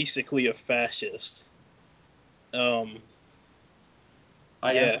basically a fascist. Um,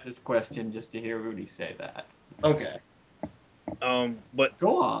 I yeah. asked this question just to hear Rudy say that. Okay, But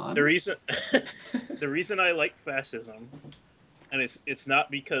go the on. reason the reason I like fascism, and it's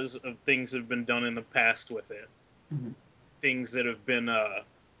not because of things that have been done in the past with it, Mhm. things that have been I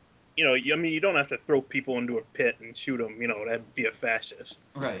mean, you don't have to throw people into a pit and shoot them. That'd be a fascist.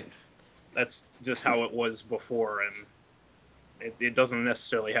 Right. That's just how it was before, and it doesn't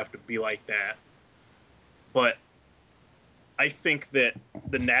necessarily have to be like that. But I think that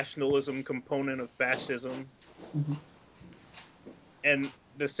the nationalism component of fascism, Mhm. and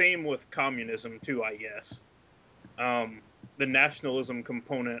the same with communism too, I guess. Um, the nationalism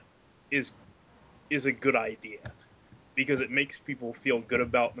component is is a good idea because it makes people feel good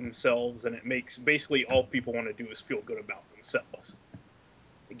about themselves, and it makes basically all people want to do is feel good about themselves.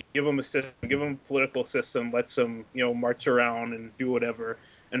 Give them a system, give them a political system, lets them march around and do whatever,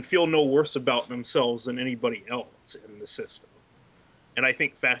 and feel no worse about themselves than anybody else in the system. And I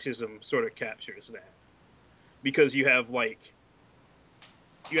think fascism sort of captures that because you have the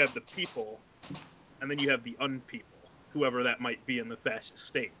people, and then you have the unpeople, whoever that might be in the fascist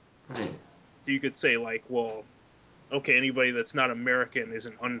state. Right. So you could say like, well, okay, anybody that's not American is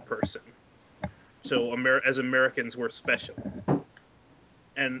an unperson. So as Americans, we're special,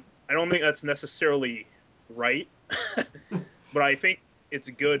 and I don't think that's necessarily right, but I think it's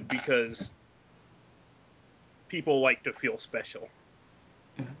good because people like to feel special,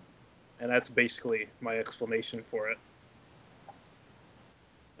 and that's basically my explanation for it.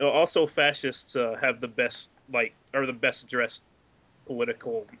 Also, fascists have the best are the best dressed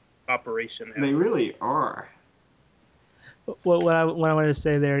political operation They ever. really are. What I wanted to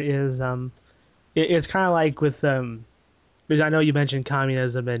say there is it's kind of like with because I know you mentioned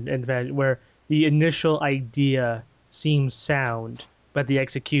communism and where the initial idea seems sound, but the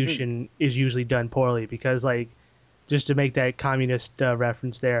execution is usually done poorly because like just to make that communist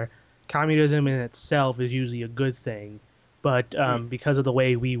reference there, communism in itself is usually a good thing, but because of the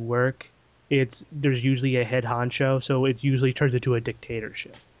way we work, there's usually a head honcho, so it usually turns into a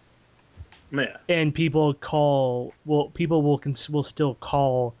dictatorship. Yeah. And people will still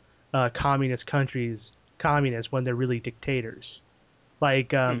call communist countries communist when they're really dictators.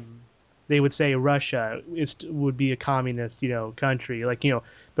 Like they would say Russia would be a communist, country. Like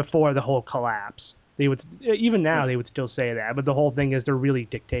before the whole collapse, they would even now they would still say that. But the whole thing is they're really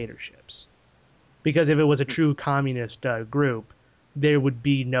dictatorships because if it was a true communist group, there would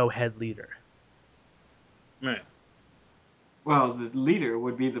be no head leader. Yeah. Well, the leader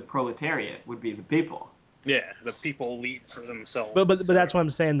would be the proletariat, would be the people. Yeah, the people lead for themselves. But that's what I'm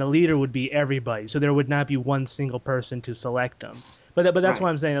saying. The leader would be everybody, so there would not be one single person to select them. But that's Right. what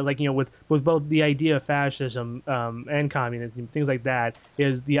I'm saying. Like with both the idea of fascism and communism, things like that,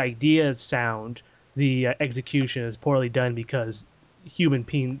 is the idea is sound, the execution is poorly done because human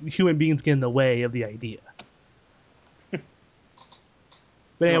beings get in the way of the idea.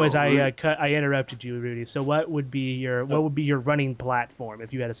 But anyways, So, I interrupted you, Rudy. So what would be your running platform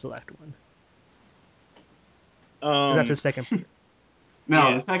if you had to select one? Because that's a Um, second. no,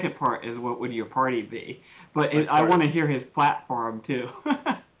 yeah, the second part is what would your party be? But my I part. want to hear his platform too.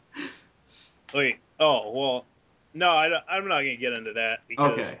 Wait, oh well, no, I'm not gonna get into that because,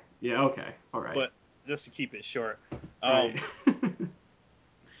 Okay. Yeah. Okay. All right. but just to keep it short, Right. um,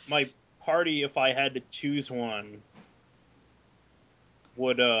 my party, if I had to choose one,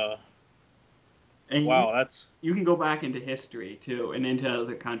 would And wow, that's you can go back into history too, and into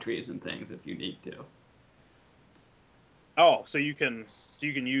other countries and things if you need to, oh, so you can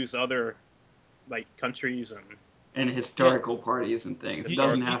use other like countries and and Yeah, historical parties and things. It you,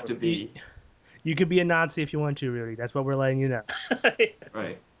 doesn't historical. you, have to you, be you could be a Nazi if you want to, Rudy. That's what we're letting you know.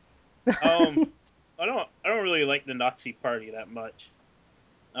 right. um, I don't really like the Nazi Party that much.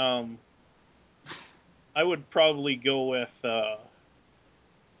 Um, I would probably go with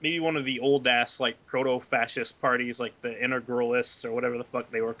maybe one of the old ass like proto fascist parties, like the Integralists or whatever the fuck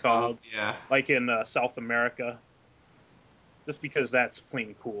they were Oh called, yeah. like in South America, just because that's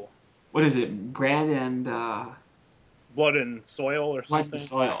plain cool. What is it? Bread and Blood and soil or blood and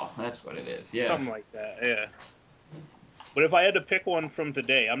something, soil. That's what it is. Yeah. something like that. Yeah. But if I had to pick one from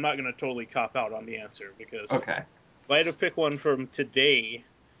today, I'm not going to totally cop out on the answer because Okay. if I had to pick one from today,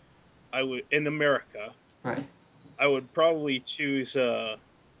 I would in America, Right. I would probably choose.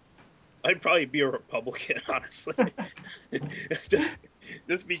 I'd probably be a Republican, honestly,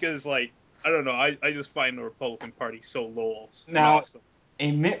 just because like I don't know. I just find the Republican Party so lols and Now, awesome.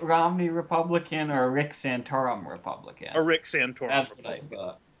 a Mitt Romney Republican or a Rick Santorum A Republican? Rick Santorum That's what I Republican,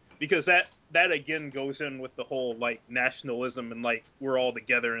 thought. because that again goes in with the whole like nationalism and like we're all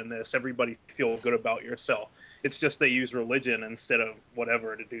together in this. Everybody feel good about yourself. It's just they use religion instead of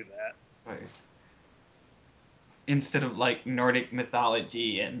whatever to do that. Right. Instead of like Nordic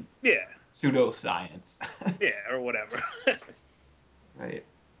mythology and Yeah, pseudoscience. yeah, or whatever. Right.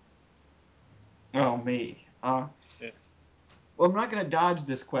 Oh, me. Yeah. Well, I'm not going to dodge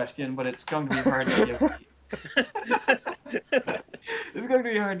this question, but it's going to be hard to give. It's going to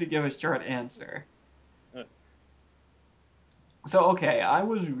be hard to give a short answer. So, okay, I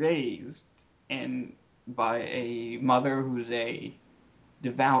was raised in by a mother who's a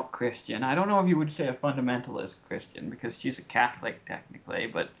devout Christian. I don't know if you would say a fundamentalist Christian because she's a Catholic technically,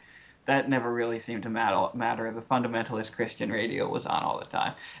 but that never really seemed to matter. The fundamentalist Christian radio was on all the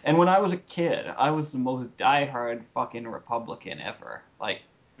time. And when I was a kid, I was the most diehard fucking Republican ever. Like,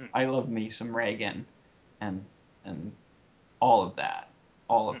 I loved me some Reagan and and all of that.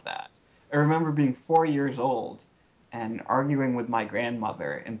 All of that. I remember being 4 years old and arguing with my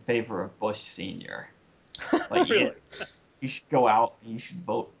grandmother in favor of Bush Sr. Like, yeah, Really? you should go out and you should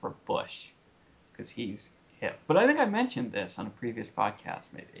vote for Bush because he's hip. But I think I mentioned this on a previous podcast,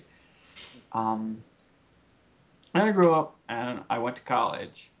 maybe. Um, I grew up and I went to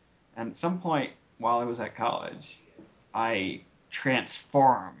college, and at some point while I was at college, I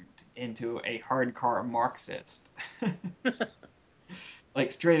transformed into a hardcore Marxist.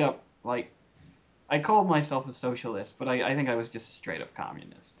 Like straight up, like I called myself a socialist, but I think I was just a straight up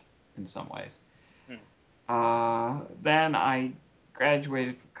communist in some ways. Hmm. Then I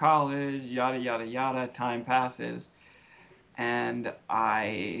graduated from college, yada yada yada. Time passes, and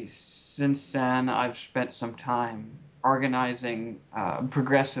since then I've spent some time organizing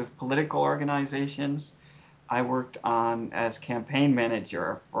progressive political organizations. I worked on as campaign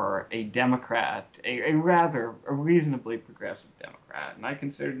manager for a Democrat, a reasonably progressive Democrat, and I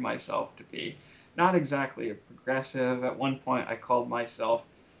considered myself to be not exactly a progressive. At one point, I called myself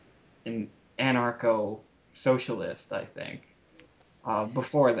an anarcho-socialist, I think.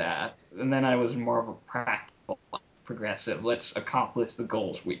 Before that, and then I was more of a practical progressive. Let's accomplish the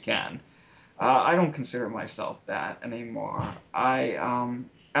goals we can. I don't consider myself that anymore.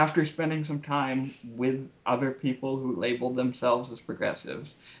 After spending some time with other people who labeled themselves as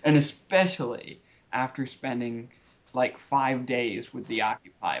progressives, and especially after spending like 5 days with the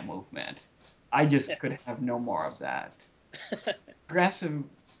Occupy movement, I just could have no more of that. Progressive,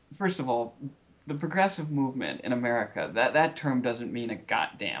 first of all, the progressive movement in America, that term doesn't mean a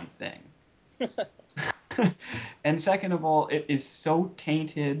goddamn thing. And second of all, it is so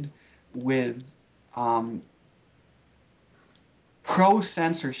tainted with um, pro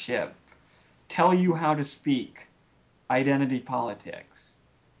censorship, tell you how to speak, identity politics.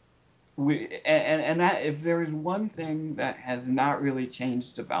 And that if there is one thing that has not really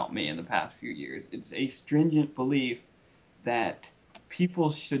changed about me in the past few years, it's a stringent belief that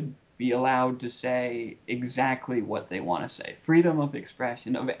people should be allowed to say exactly what they want to say. Freedom of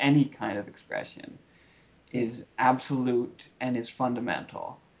expression, of any kind of expression, is absolute and is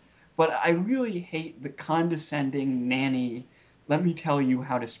fundamental. But I really hate the condescending nanny. Let me tell you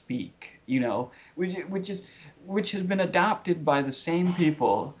how to speak. Which has been adopted by the same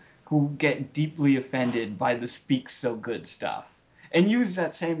people who get deeply offended by the speak so good stuff, and use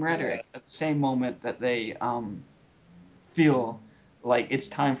that same Yeah. rhetoric at the same moment that they feel like it's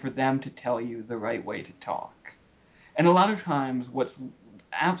time for them to tell you the right way to talk. And a lot of times, what's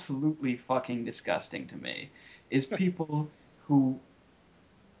absolutely fucking disgusting to me is people who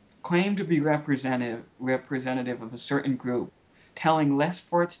claim to be representative of a certain group, telling less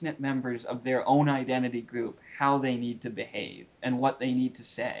fortunate members of their own identity group how they need to behave and what they need to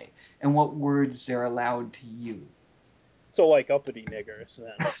say and what words they're allowed to use. So like uppity niggers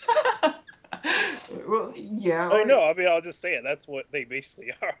then. Well, yeah, I know. I mean, I'll just say it. That's what they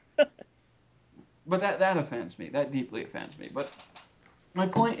basically are. but that offends me. That deeply offends me. But my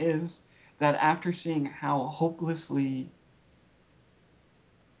point is that after seeing how hopelessly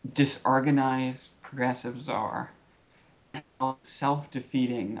disorganized progressives are, how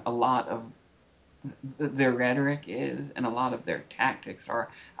self-defeating a lot of their rhetoric is and a lot of their tactics are,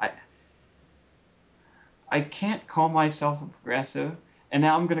 I I can't call myself a progressive. And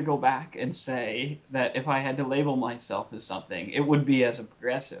now I'm going to go back and say that if I had to label myself as something, it would be as a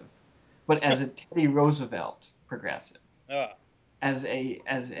progressive, but as a Teddy Roosevelt progressive, Ah. as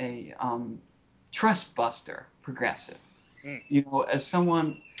a trust buster progressive, Mm. as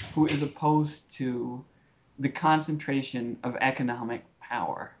someone who is opposed to the concentration of economic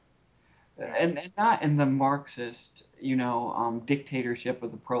power, Mm. and not in the Marxist, dictatorship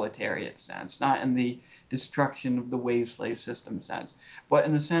of the proletariat sense, not in the destruction of the wage slave system sense, but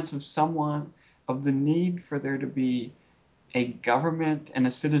in the sense of the need for there to be a government and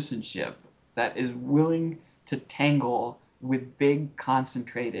a citizenship that is willing to tangle with big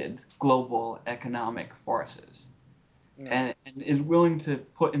concentrated global economic forces, Mm. and is willing to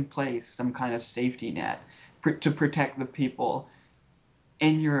put in place some kind of safety net to protect the people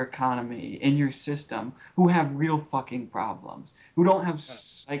in your economy, in your system, who have real fucking problems, who don't have Mm.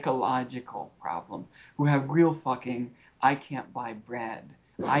 psychological problems, who have real fucking, I can't buy bread,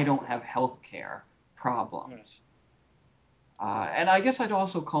 I don't have health care Mm. problems. And I guess I'd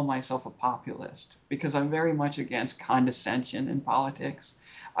also call myself a populist because I'm very much against condescension in politics.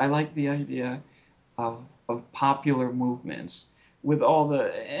 I like the idea of popular movements with all the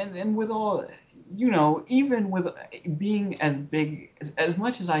and with all, even with being as big as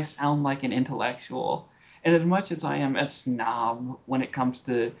much as I sound like an intellectual and as much as I am a snob when it comes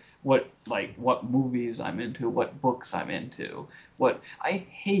to what movies I'm into, what books I'm into, what I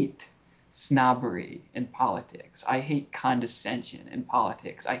hate snobbery in politics. I hate condescension in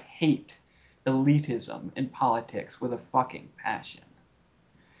politics. I hate elitism in politics with a fucking passion,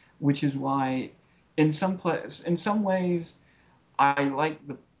 which is why in some ways I like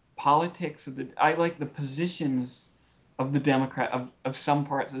the politics of I like the positions of the of some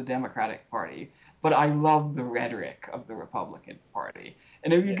parts of the Democratic Party, but I love the rhetoric of the Republican Party.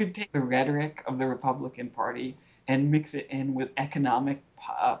 And if you Yeah. could take the rhetoric of the Republican Party and mix it in with economic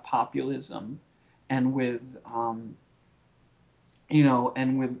populism and with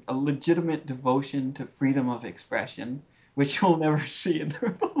and with a legitimate devotion to freedom of expression, which you'll never see in the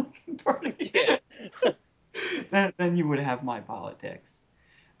Republican Party, Yeah. then you would have my politics.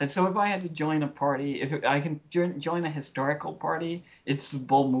 And so if I had to join a party, if I can join a historical party, it's the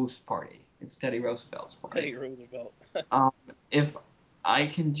Bull Moose Party. It's Teddy Roosevelt's Teddy party. Roosevelt. Um, if I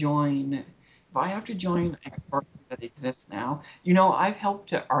can join, if I have to join a party that exists now, I've helped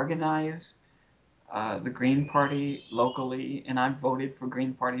to organize the Green Party locally, and I've voted for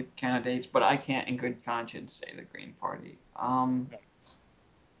Green Party candidates, but I can't in good conscience say the Green Party.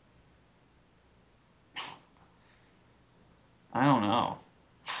 I don't know.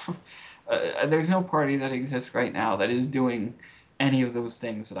 There's no party that exists right now that is doing any of those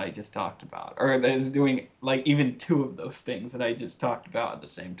things that I just talked about, or that is doing like even two of those things that I just talked about at the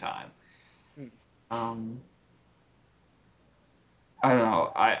same time. Hmm. Um, I don't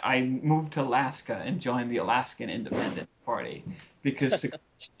know. I moved to Alaska and joined the Alaskan Independence Party because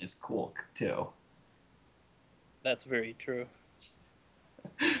secession is cool too. That's very true.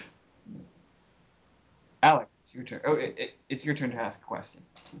 Alex, it's your turn. Oh, it's your turn to ask a question.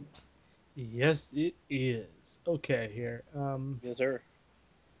 Yes, it is. Okay, here. Yes, sir.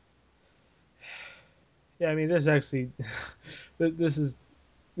 Yeah, I mean, this actually, this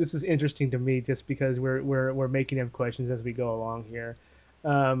is interesting to me just because we're making up questions as we go along here.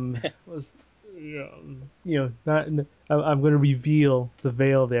 Let's, not. I'm going to reveal the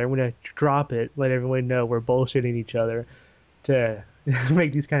veil there. I'm going to drop it, let everyone know we're bullshitting each other to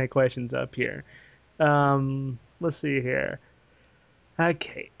make these kind of questions up here. Let's see here.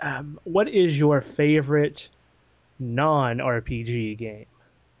 Okay. What is your favorite non RPG game?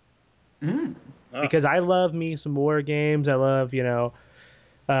 Mm. Ah, Because I love me some war games. I love,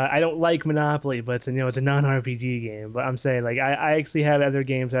 I don't like Monopoly, but it's a non RPG game. But I'm saying like I actually have other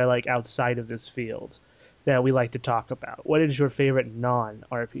games that I like outside of this field that we like to talk about. What is your favorite non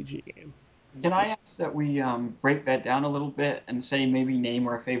RPG game? Can I ask that we break that down a little bit and say maybe name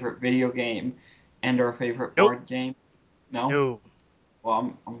our favorite video game and our favorite Nope. board game? No? No.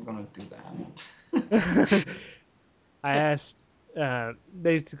 Well, I'm gonna do that. I asked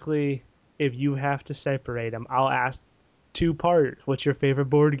basically if you have to separate them, I'll ask two parters. What's your favorite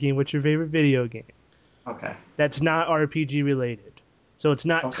board game? What's your favorite video game? Okay. That's not RPG related. So it's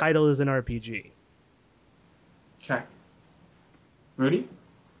not Okay. titled as an RPG. Okay. Rudy?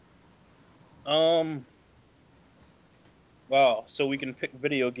 um. Wow. So we can pick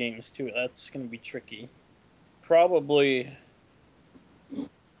video games too. That's gonna be tricky. Probably.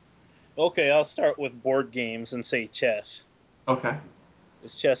 Okay, I'll start with board games and say chess. Okay.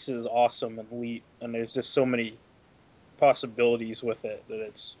 This chess is awesome and elite, and there's just so many possibilities with it that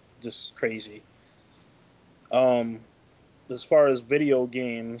it's just crazy. Um, as far as video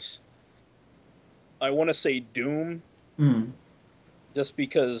games, I want to say Doom, Mm. just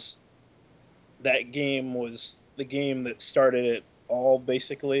because that game was the game that started it all,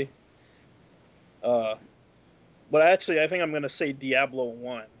 basically. Uh, but actually, I think I'm going to say Diablo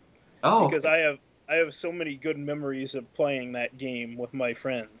One Oh, because okay. I have so many good memories of playing that game with my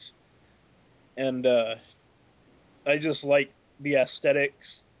friends, and I just like the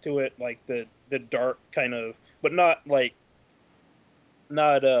aesthetics to it, like the dark kind of, but not like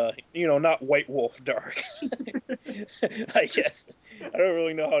not not White Wolf dark. I guess I don't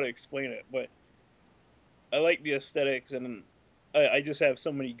really know how to explain it, but I like the aesthetics, and I just have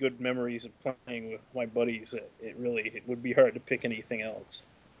so many good memories of playing with my buddies that it would be hard to pick anything else.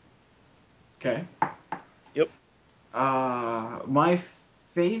 Okay. Yep. My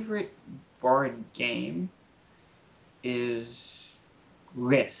favorite board game is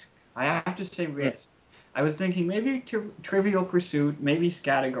Risk. I have to say Mm. Risk. I was thinking maybe Trivial Pursuit, maybe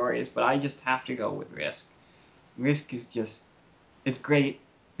categories, but I just have to go with Risk. Risk is just, it's great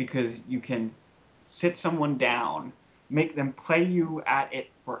because you can sit someone down, make them play you at it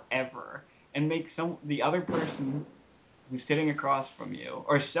forever, and make the other person who's sitting across from you,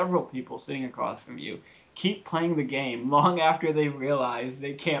 or several people sitting across from you, keep playing the game long after they realize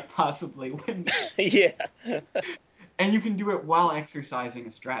they can't possibly win. Yeah. And you can do it while exercising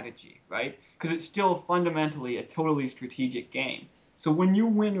a strategy, right? Because it's still fundamentally a totally strategic game. So when you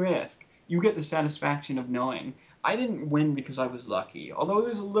win Risk, you get the satisfaction of knowing I didn't win because I was lucky, although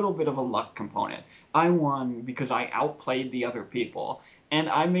there's a little bit of a luck component. I won because I outplayed the other people, and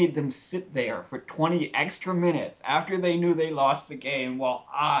I made them sit there for 20 extra minutes after they knew they lost the game while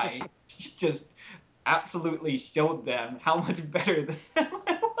I just absolutely showed them how much better than them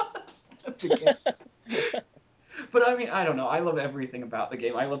I was at the game. But I mean, I don't know. I love everything about the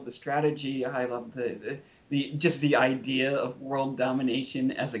game. I love the strategy. I love the just the idea of world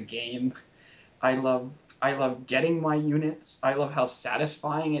domination as a game. I love getting my units. I love how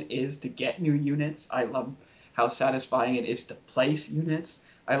satisfying it is to get new units. I love how satisfying it is to place units.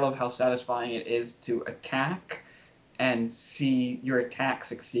 I love how satisfying it is to attack and see your attack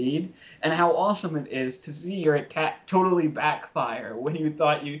succeed, and how awesome it is to see your attack totally backfire when you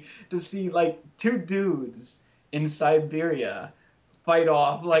thought you to see like two dudes in Siberia fight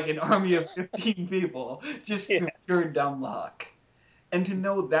off like an army of 15 people just Yeah. through pure dumb luck. And to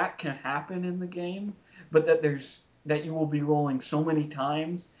know that can happen in the game, but that you will be rolling so many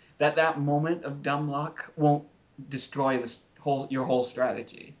times that that moment of dumb luck won't destroy your whole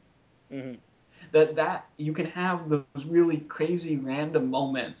strategy. Hmm. That you can have those really crazy random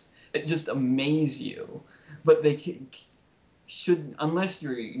moments that just amaze you, but should, unless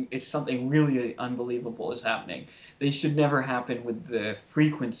you're if something really unbelievable is happening, they should never happen with the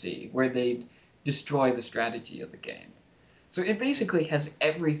frequency where they destroy the strategy of the game. So it basically has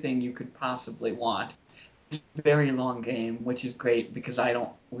everything you could possibly want. It's a very long game, which is great because I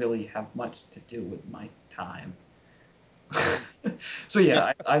don't really have much to do with my time. So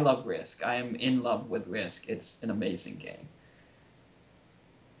yeah, I love Risk. I am in love with Risk. It's an amazing game.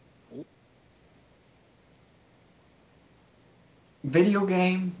 Video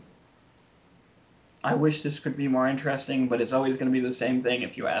game. I wish this could be more interesting, but it's always going to be the same thing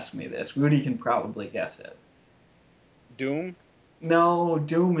if you ask me this. Rudy can probably guess it. Doom. No,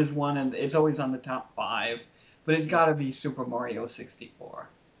 Doom is one, and it's always on the top five, but it's got to be Super Mario 64.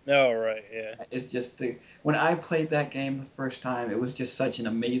 Oh, right, yeah. It's just when I played that game the first time, it was just such an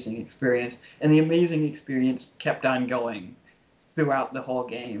amazing experience, and the amazing experience kept on going throughout the whole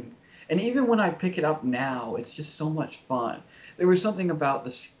game. And even when I pick it up now, it's just so much fun. There was something about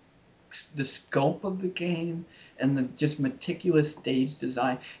the scope of the game and the just meticulous stage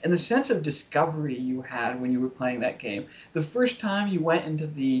design and the sense of discovery you had when you were playing that game. The first time you went into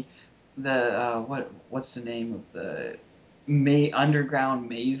what's the name of the underground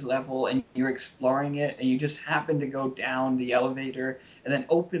maze level, and you're exploring it, and you just happen to go down the elevator and then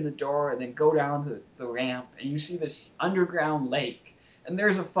open the door and then go down the ramp, and you see this underground lake, and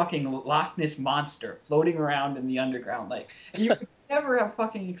there's a fucking Loch Ness monster floating around in the underground lake. And you could never have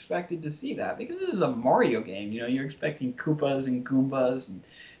fucking expected to see that because this is a Mario game. You know, you're expecting Koopas and Goombas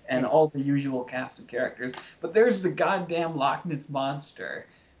and all the usual cast of characters, but there's the goddamn Loch Ness monster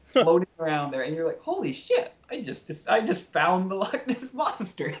floating around there, and you're like, holy shit! I just found the Loch Ness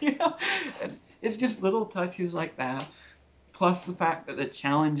monster, you know. And it's just little touches like that, plus the fact that the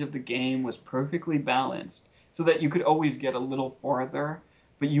challenge of the game was perfectly balanced, so that you could always get a little farther,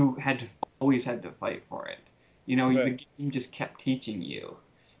 but you always had to fight for it. You know, the Right. game just kept teaching you,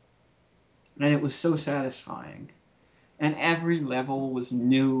 and it was so satisfying. And every level was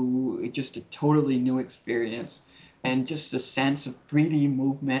new, just a totally new experience, and just a sense of 3D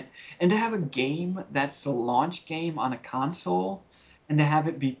movement. And to have a game that's the launch game on a console, and to have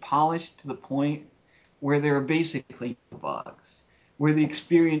it be polished to the point where there are basically no bugs, where the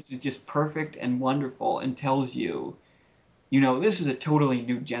experience is just perfect and wonderful and tells you, you know, this is a totally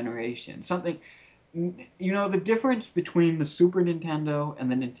new generation. Something, you know, the difference between the Super Nintendo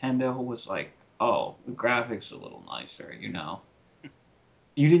and the Nintendo was like, oh, the graphics a little nicer, you know.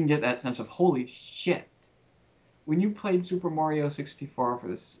 You didn't get that sense of holy shit. When you played Super Mario 64 for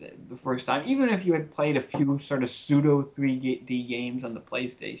the first time, even if you had played a few sort of pseudo 3D games on the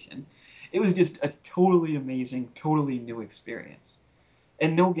PlayStation, it was just a totally amazing, totally new experience.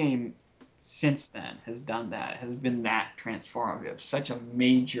 And no game since then has done that, has been that transformative, such a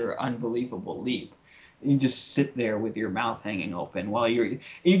major, unbelievable leap. You just sit there with your mouth hanging open while you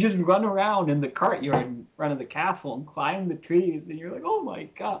just run around in the courtyard in front of the castle and climb the trees, and you're like, oh my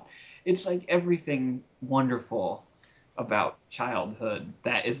god. It's like everything wonderful about childhood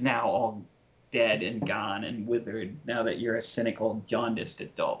that is now all dead and gone and withered now that you're a cynical, jaundiced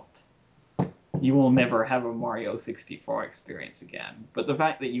adult. You will never have a Mario 64 experience again. But the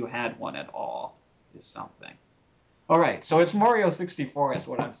fact that you had one at all is something. All right, so it's Mario 64 is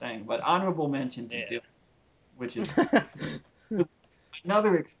what I'm saying, but honorable mention to Yeah. Doom, which is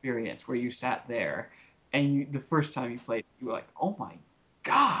another experience where you sat there and the first time you played, you were like, oh my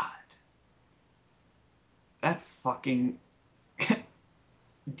god, that fucking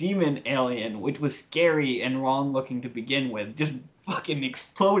demon alien, which was scary and wrong looking to begin with, just fucking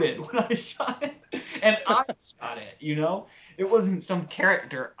exploded when I shot it. And I shot it, you know? It wasn't some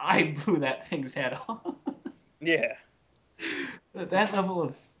character. I blew that thing's head off. Yeah. That level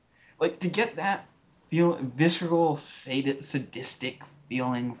of, like, to get that visceral, sadistic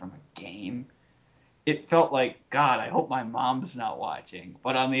feeling from a game, it felt like, God, I hope my mom's not watching.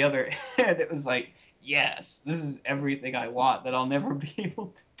 But on the other hand, it was like, yes, this is everything I want that I'll never be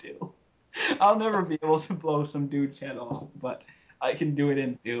able to do. I'll never be able to blow some dude's head off, but I can do it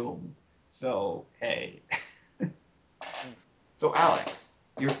in Doom. So, hey. So, Alex,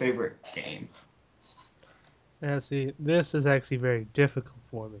 your favorite game? Yeah, see, this is actually very difficult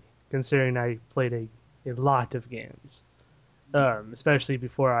for me, considering I played a lot of games, especially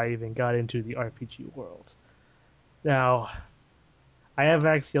before I even got into the RPG world. Now, I have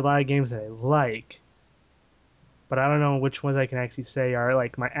actually a lot of games that I like, but I don't know which ones I can actually say are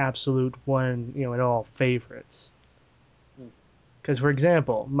like my absolute one, and all favorites. Because, for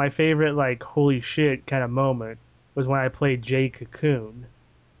example, my favorite, like, holy shit kind of moment was when I played Jay Cocoon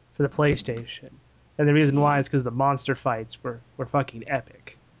for the PlayStation. And the reason why is because the monster fights were fucking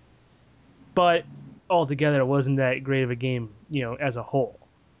epic. But altogether, it wasn't that great of a game, as a whole.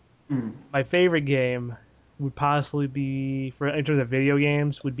 Mm. My favorite game would possibly be, for in terms of video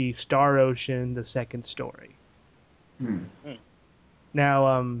games, would be Star Ocean: The Second Story. Mm.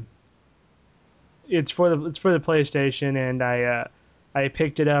 Now, it's for the PlayStation, and I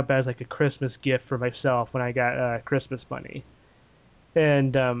picked it up as like a Christmas gift for myself when I got Christmas money,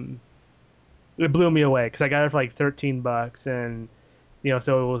 and it blew me away because I got it for like $13, and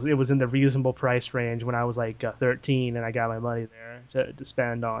so it was in the reasonable price range when I was like 13, and I got my money there to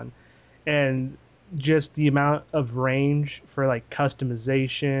spend on, and just the amount of range for like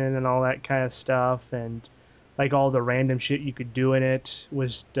customization and all that kind of stuff, and like all the random shit you could do in it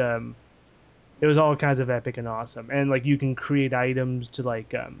was it was all kinds of epic and awesome, and like you can create items to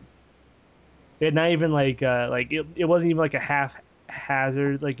like it not even like it wasn't even like a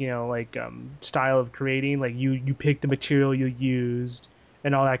haphazard like like style of creating. Like you picked the material you used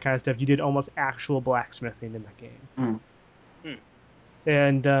and all that kind of stuff. You did almost actual blacksmithing in the game. Mm.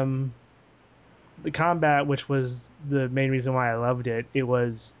 And the combat, which was the main reason why I loved it, it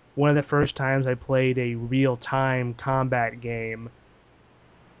was one of the first times I played a real time combat game,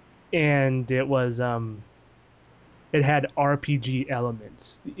 and it had RPG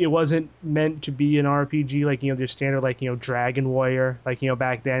elements. It wasn't meant to be an RPG like your standard like Dragon Warrior like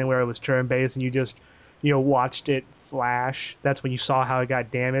back then where it was turn based and you just watched it flash. That's when you saw how it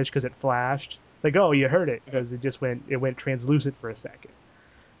got damaged because it flashed. Like, oh, you heard it because it went translucent for a second.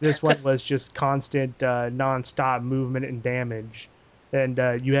 This one was just constant non-stop movement and damage, and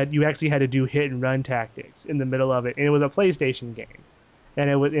you actually had to do hit and run tactics in the middle of it, and it was a PlayStation game,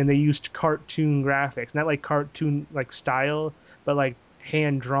 and they used cartoon graphics, not like cartoon like style, but like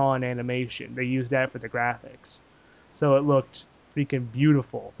hand drawn animation. They used that for the graphics, so it looked freaking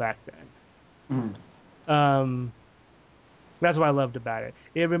beautiful back Mm. then. That's what I loved about it.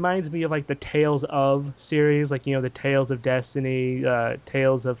 It reminds me of like the Tales of series, like the Tales of Destiny,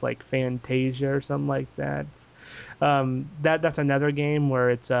 Tales of like Fantasia or something like that. That's another game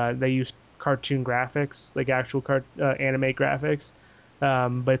where it's they use cartoon graphics, like actual anime graphics,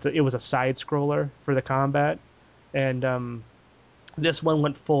 but it was a side scroller for the combat, and this one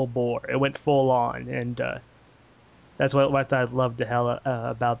went full bore. It went full on, and that's what I loved the hell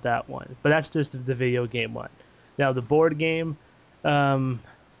about that one. But that's just the video game one. Now the board game, um,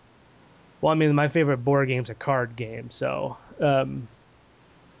 well, I mean, my favorite board game's a card game, so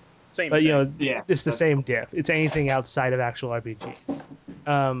Same but thing. Yeah. it's the same diff. It's anything outside of actual RPGs.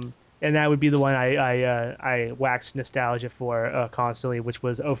 And that would be the one I waxed nostalgia for constantly, which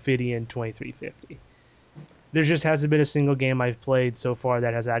was Ophidian 2350. There just hasn't been a single game I've played so far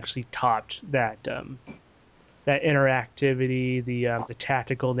that has actually topped that interactivity, the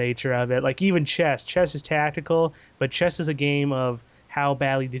tactical nature of it. Like even chess. Chess is tactical, but chess is a game of how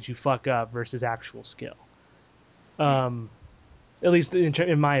badly did you fuck up versus actual skill. Um, at least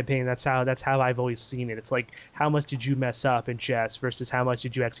in my opinion, that's how I've always seen it. It's like how much did you mess up in chess versus how much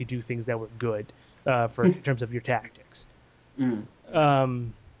did you actually do things that were good for in terms of your tactics. Mm.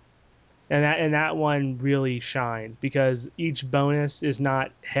 Um, and that one really shines because each bonus is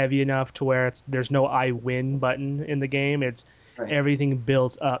not heavy enough to where there's no I win button in the game. It's Right. everything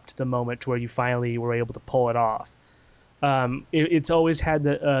built up to the moment to where you finally were able to pull it off. It's always had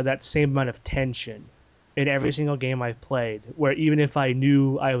that same amount of tension in every single game I've played, where even if I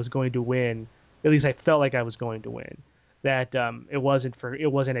knew I was going to win, at least I felt like I was going to win. That it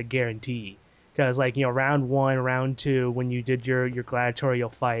wasn't a guarantee. because like round one, round two, when you did your gladiatorial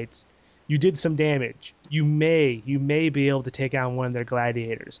fights, you did some damage. You may be able to take out one of their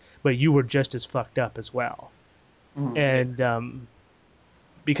gladiators, but you were just as fucked up as well. Mhm. And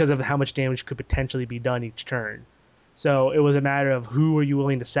because of how much damage could potentially be done each turn. So it was a matter of who were you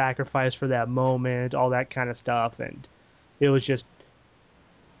willing to sacrifice for that moment, all that kind of stuff, and it was just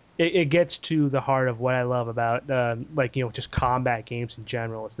it gets to the heart of what I love about like just combat games in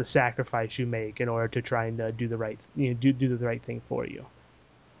general. It's the sacrifice you make in order to try and do the right do the right thing for you.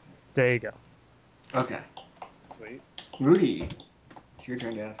 There you go. Okay. Wait. Rudy, it's your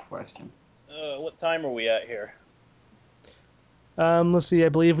turn to ask a question. What time are we at here? Let's see. I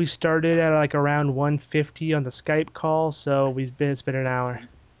believe we started at like around 1:50 on the Skype call, so it's been an hour.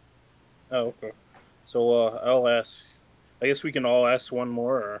 Oh, okay. So I'll ask. I guess we can all ask one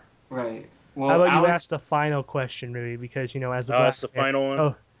more. Or... Right. How Well, about you ask Alex. the final question, maybe? Because as the That's the final one.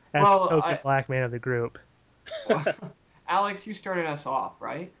 as the Well, token black man of the group. Alex, you started us off,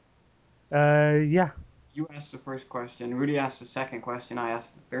 right? Yeah. You asked the first question. Rudy asked the second question. I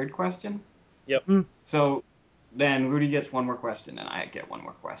asked the third question. Yep. Mm. So then Rudy gets one more question, and I get one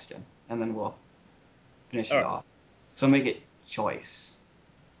more question, and then we'll finish All it right. off. So make it choice.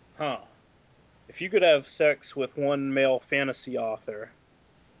 Huh. If you could have sex with one male fantasy author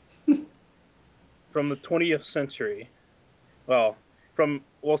from the 20th century, well,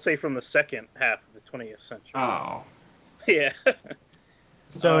 we'll say from the second half of the 20th century. Oh. Yeah.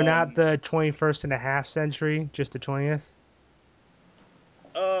 So not the 21st and a half century, just the 20th.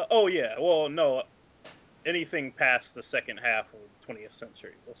 Oh yeah. Well, no. Anything past the second half of the 20th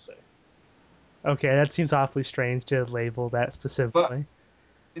century, we'll say. Okay, that seems awfully strange to label that But specifically.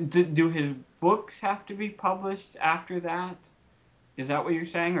 do his books have to be published after that? Is that what you're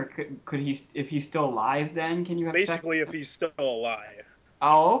saying, or could he, if he's still alive, then can you have sex? Basically, if he's still alive.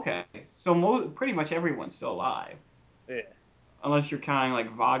 Oh, okay. So pretty much everyone's still alive, Yeah. unless you're counting like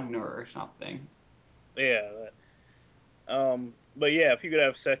Wagner or something. Yeah. But yeah, if you could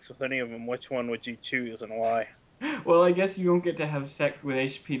have sex with any of them, which one would you choose and why? Well, I guess you don't get to have sex with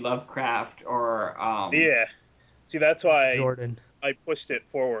H.P. Lovecraft or Yeah. See, that's why Jordan. I pushed it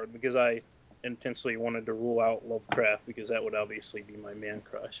forward because I intentionally wanted to rule out Lovecraft because that would obviously be my man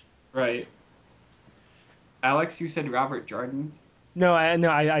crush. right. Alex, you said Robert Jordan. No,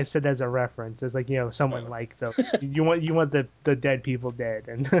 I said that as a reference. It's like someone like the you want the dead people dead,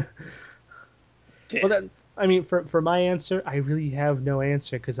 and Yeah. well, that I mean, for my answer, I really have no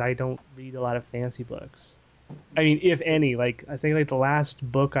answer because I don't read a lot of fantasy books. I mean, if any, like I think like the last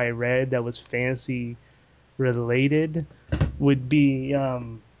book I read that was fantasy related would be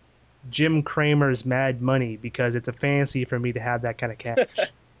Jim Cramer's Mad Money because it's a fantasy for me to have that kind of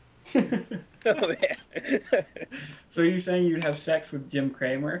cash. Oh, yeah. So you're saying you'd have sex with Jim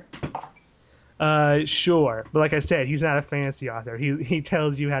Cramer? Sure, but like I said, he's not a fantasy author. He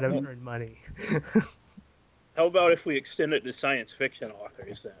tells you how to Well, earn money. how about if we extend it to science fiction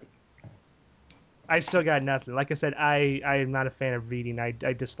authors then? I still got nothing. Like I said, I am not a fan of reading. I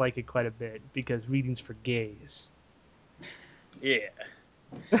dislike it quite a bit because reading's for gays. Yeah.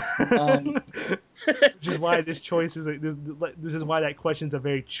 Um, Which is why this choice is this is why that question's a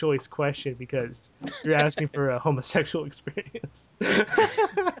very choice question because you're asking for a homosexual experience.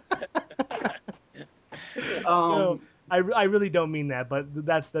 No, um, I really don't mean that, but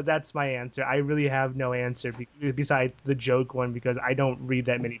that's my answer. I really have no answer besides the joke one because I don't read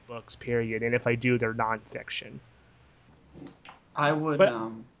that many books. Period, and if I do, they're nonfiction. I would. But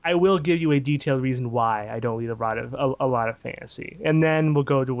I will give you a detailed reason why I don't read a lot of fantasy, and then we'll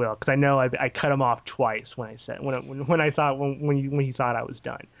go to Will because I know I cut him off twice when I said when I thought when he thought I was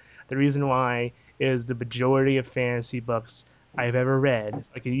done. The reason why is the majority of fantasy books I've ever read,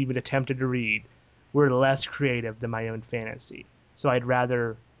 like even attempted to read, were less creative than my own fantasy. So I'd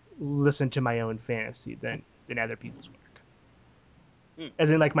rather listen to my own fantasy than other people's work. Hmm.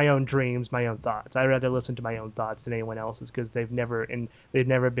 As in like my own dreams, my own thoughts. I'd rather listen to my own thoughts than anyone else's because they've never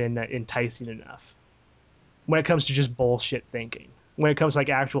been enticing enough. When it comes to just bullshit thinking, when it comes to like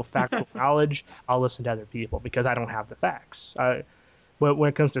actual factual knowledge, I'll listen to other people because I don't have the facts. But when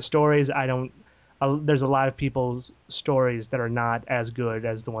it comes to stories, I don't. There's a lot of people's stories that are not as good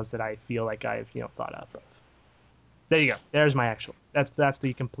as the ones that I feel like I've thought of. There you go. There's my actual. That's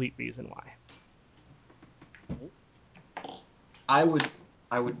the complete reason why. I would.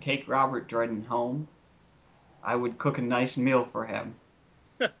 I would take Robert Jordan home. I would cook a nice meal for him.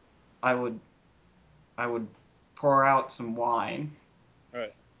 I would. I would pour out some wine,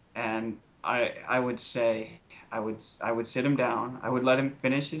 Right. and I would say I would sit him down. I would let him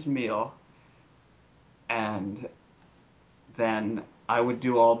finish his meal, and then I would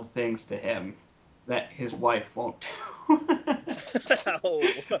do all the things to him that his wife won't do. Oh.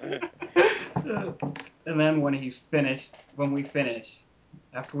 And then when we finish,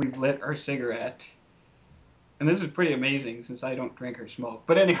 after we've lit our cigarette, and this is pretty amazing since I don't drink or smoke.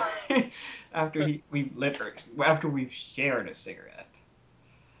 But anyway, after we've shared a cigarette,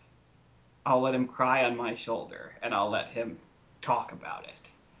 I'll let him cry on my shoulder, and I'll let him talk about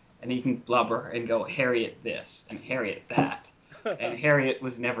it. And he can blubber and go, Harriet this and Harriet that. And Harriet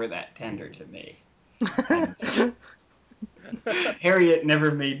was never that tender to me. And Harriet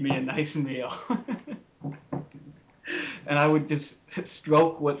never made me a nice meal. And I would just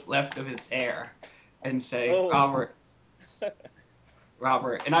stroke what's left of his hair and say, Oh.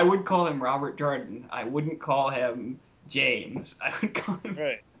 Robert. And I would call him Robert Jordan. I wouldn't call him James.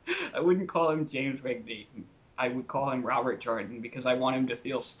 Right. I wouldn't call him James Rigby. I would call him Robert Jordan because I want him to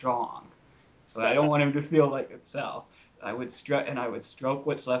feel strong. So I don't want him to feel like himself. I would stroke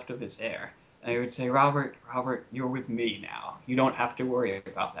what's left of his hair. And I would say, Robert, you're with me now. You don't have to worry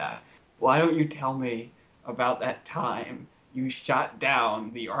about that. Why don't you tell me about that time you shot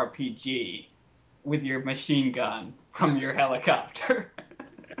down the RPG with your machine gun from your helicopter?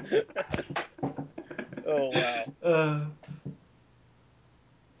 Oh wow. uh,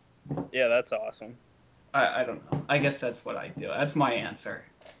 Yeah, that's awesome. I don't know. I guess that's what I do. That's my answer.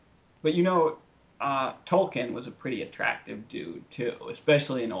 But Tolkien was a pretty attractive dude too,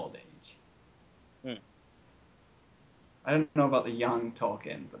 especially in old age. Hmm. I don't know about the young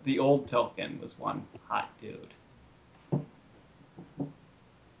Tolkien, but the old Tolkien was one hot dude.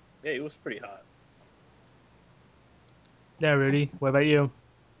 Yeah, he was pretty hot. Yeah, Rudy. What about you?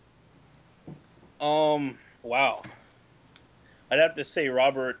 Wow. I'd have to say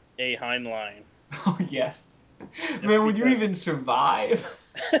Robert A. Heinlein. Oh yes, Just man, would you because. even survive?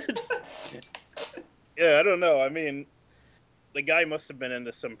 Yeah, I don't know. I mean, the guy must have been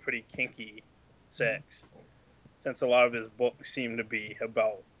into some pretty kinky sex, since a lot of his books seem to be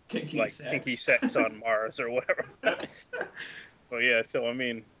about Kinky like kinky sex. sex on Mars or whatever. But yeah, so I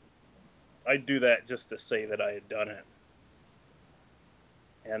mean, I'd do that just to say that I had done it.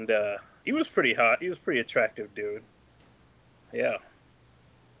 And he was pretty hot. He was a pretty attractive dude. Yeah.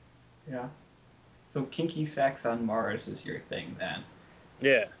 Yeah. So kinky sex on Mars is your thing then?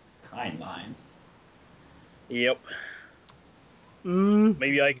 Yeah. Heinlein. Yep. Mm,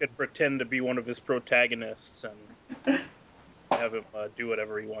 Maybe I could pretend to be one of his protagonists and have him do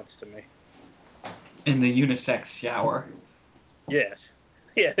whatever he wants to me. In the unisex shower. Yes.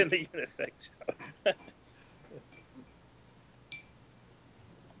 Yeah, in the unisex show.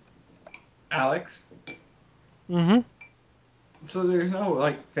 Alex? mm-hmm. So there's no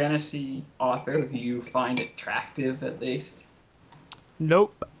like fantasy author who you find attractive at least?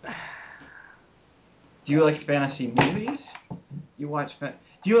 Nope. Do you like fantasy movies? You watch Do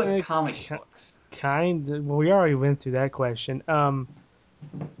you like Uh, comic books? kind of. Well, we already went through that question.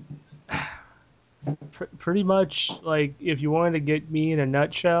 Pretty much like if you wanted to get me in a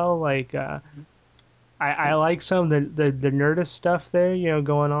nutshell, like I like some of the nerdist stuff there,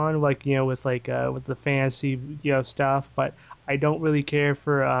 going on, like with the fantasy stuff, but I don't really care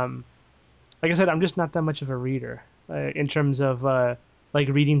for like I said, I'm just not that much of a reader in terms of like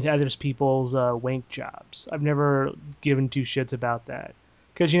reading to others people's wank jobs. I've never given two shits about that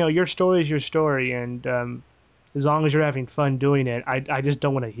because your story is your story, and as long as you're having fun doing it, I just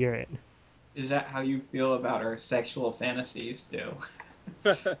don't want to hear it. Is that how you feel about our sexual fantasies too?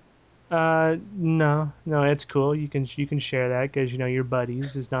 No, no, it's cool. You can share that because you're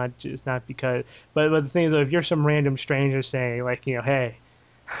buddies. It's not because. But the thing is, though, if you're some random stranger saying like hey,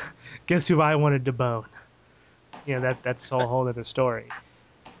 guess who I wanted to bone? That's a whole other story.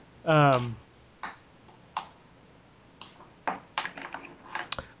 Um.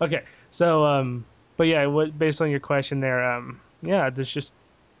 Okay. So But yeah, what based on your question there, yeah, there's just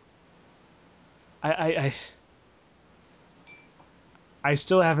I I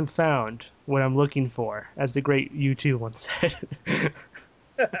still haven't found what I'm looking for, as the great U2 once said.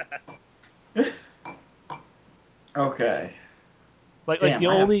 Okay. like Damn, the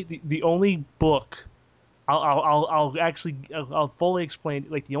I have. only book I'll actually I'll fully explain,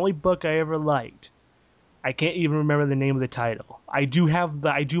 like the only book I ever liked. I can't even remember the name of the title. I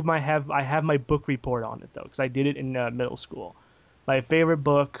have my book report on it though, because I did it in middle school. My favorite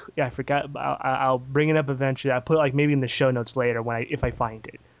book, yeah, I forgot. I'll bring it up eventually. I'll put like maybe in the show notes later if I find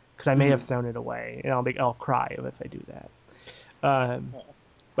it, because I may have Mhm. thrown it away, and I'll cry if I do that.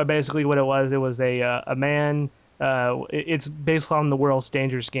 But basically, what it was a man. It's based on the World's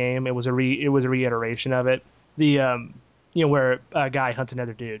Dangerous Game. It was a reiteration of it. The where a guy hunts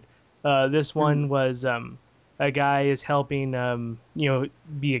another dude. This one was a guy is helping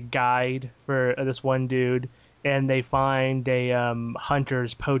be a guide for this one dude, and they find a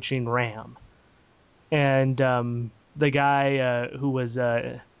hunter's poaching ram, and the guy who was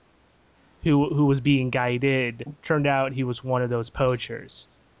being guided turned out he was one of those poachers.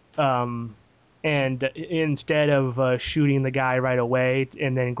 Um, and instead of shooting the guy right away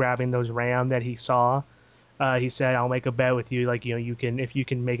and then grabbing those ram that he saw, he said, "I'll make a bet with you. Like, you can, if you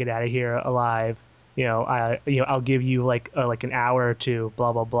can make it out of here alive, I'll give you like an hour or two,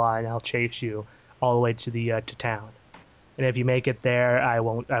 blah blah blah, and I'll chase you all the way to the to town. And if you make it there, I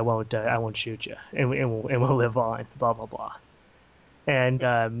won't shoot you, and we'll live on, blah blah blah."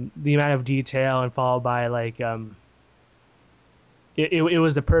 And the amount of detail and followed by it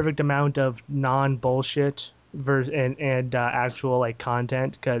was the perfect amount of non bullshit and actual like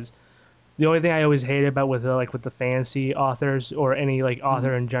content, because the only thing I always hate about with the fantasy authors or any like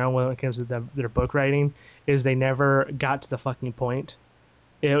author in general when it comes to their book writing is they never got to the fucking point.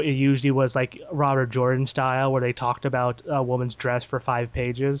 It usually was like Robert Jordan style, where they talked about a woman's dress for 5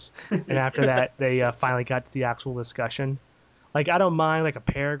 pages, and after that they finally got to the actual discussion. Like, I don't mind like a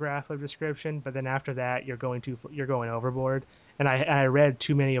paragraph of description, but then after that you're going overboard. And I read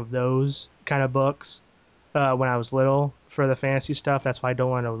too many of those kind of books when I was little for the fantasy stuff. That's why I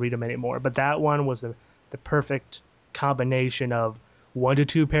don't want to read them anymore. But that one was the perfect combination of 1 to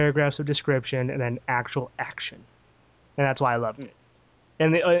 2 paragraphs of description and then actual action, and that's why I loved it.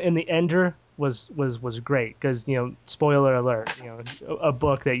 And the ender was great because, spoiler alert, a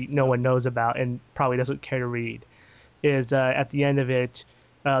book that no one knows about and probably doesn't care to read is at the end of it,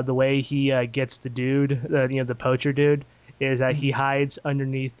 the way he gets the dude, the poacher dude, is that he hides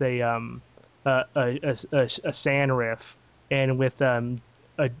underneath a sand riff, and with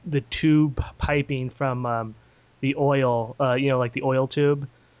the tube piping from the oil, like the oil tube,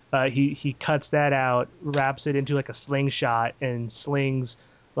 he cuts that out, wraps it into like a slingshot, and slings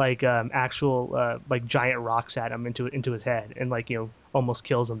like actual like giant rocks at him into his head, and almost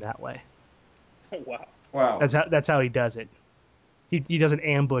kills him that way. Oh, wow. Wow. That's how he does it. He does an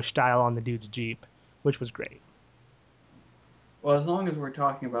ambush style on the dude's jeep, which was great. Well, as long as we're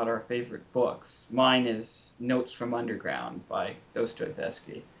talking about our favorite books, mine is Notes from Underground by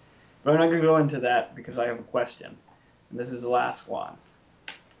Dostoevsky. But I'm not going to go into that because I have a question. And this is the last one.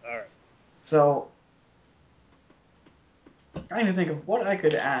 All right. So, I'm trying to think of what I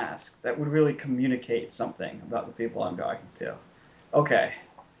could ask that would really communicate something about the people I'm talking to. Okay,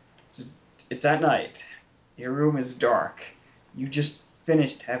 so it's at night. Your room is dark. You just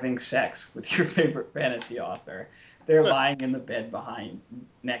finished having sex with your favorite fantasy author. They're lying in the bed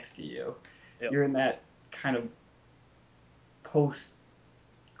next to you. Yep. You're in that kind of post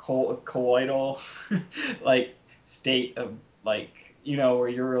colloidal like state of where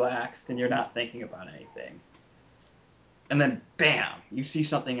you're relaxed and you're not thinking about anything. And then bam, you see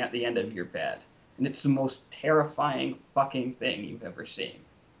something at the end of your bed. And it's the most terrifying fucking thing you've ever seen.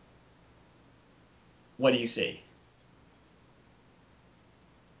 What do you see?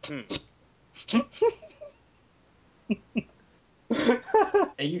 Hmm.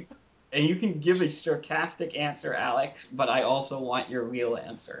 And you can give a sarcastic answer, Alex, but I also want your real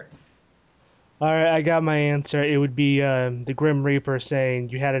answer. All right, I got my answer. It would be the Grim Reaper saying,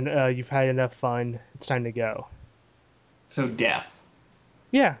 you've had enough fun. It's time to go." So death.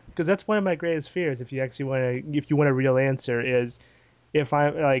 Yeah, because that's one of my greatest fears. If you want a real answer, is if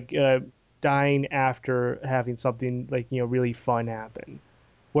I'm dying after having something really fun happen,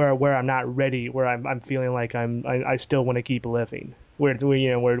 where I'm not ready, where I'm feeling like I still want to keep living, where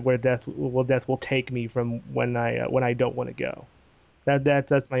death will take me from when I don't want to go.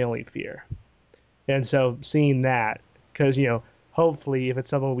 That's my only fear. And so seeing that, because hopefully if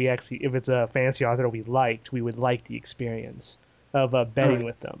it's a fantasy author we liked, we would like the experience of betting Right.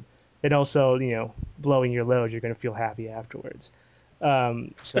 with them, and also blowing your load. You're going to feel happy afterwards.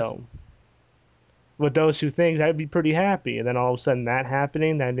 So with those two things, I'd be pretty happy. And then all of a sudden that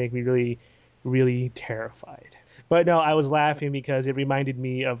happening, that'd make me really, really terrified. But no, I was laughing because it reminded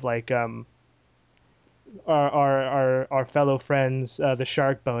me of our fellow friends, the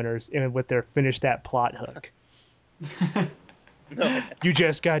shark boners, and with their finish that plot hook. No. You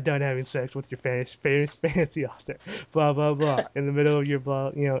just got done having sex with your fantasy author, blah blah blah. In the middle of your blah,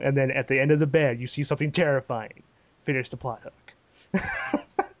 and then at the end of the bed, you see something terrifying. Finish the plot hook.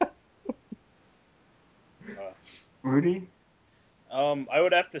 Uh, Rudy? I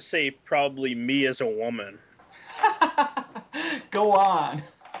would have to say probably me as a woman. Go on.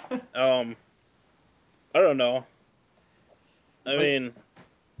 Um, I don't know. I Like, mean,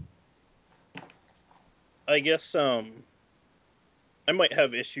 I guess I might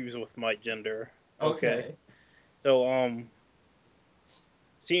have issues with my gender. Okay. okay. So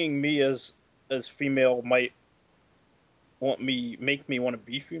seeing me as female might make me want to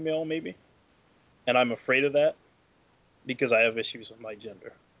be female maybe, and I'm afraid of that because I have issues with my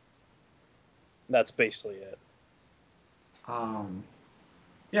gender. That's basically it. Um,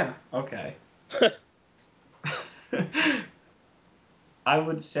 yeah, okay. I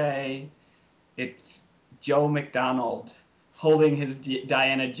would say it's Joe McDonald holding his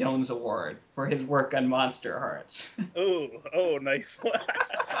Diana Jones Award for his work on Monster Hearts. Oh, nice one.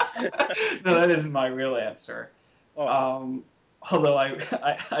 No, that isn't my real answer. Oh. Although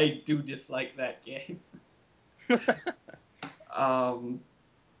I do dislike that game. Um,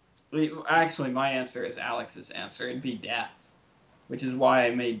 Actually, my answer is Alex's answer. It'd be death, which is why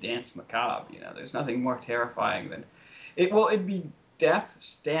I made Dance Macabre. You know, there's nothing more terrifying than it. Well, it'd be death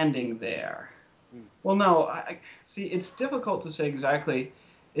standing there. Well, no, I see. It's difficult to say exactly.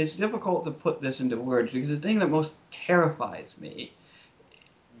 It's difficult to put this into words because the thing that most terrifies me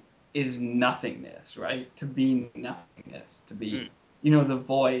is nothingness, right? To be nothingness, to be, Mm. the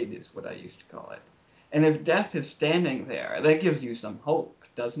void is what I used to call it. And if death is standing there, that gives you some hope,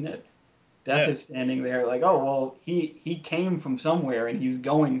 doesn't it? Death Yeah. is standing there like, oh, well, he came from somewhere and he's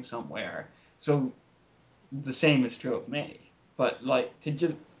going somewhere. So the same is true of me. But, like, to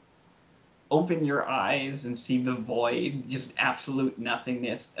just open your eyes and see the void, just absolute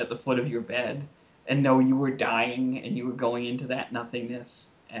nothingness at the foot of your bed, and know you were dying and you were going into that nothingness,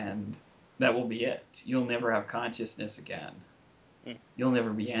 and that will be it. You'll never have consciousness again. Mm. You'll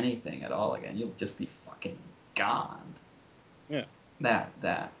never be anything at all again. You'll just be fucking gone. Yeah.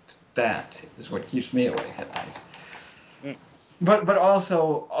 That is what keeps me awake at night. Mm. But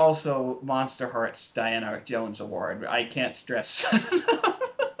also Monster Hearts Diana Jones Award. I can't stress.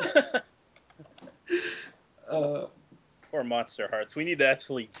 uh, Or Monster Hearts. We need to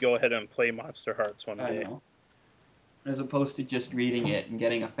actually go ahead and play Monster Hearts one I day. know. As opposed to just reading it and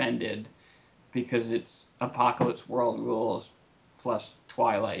getting offended because it's Apocalypse World Rules plus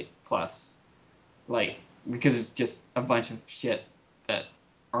Twilight plus, like, because it's just a bunch of shit that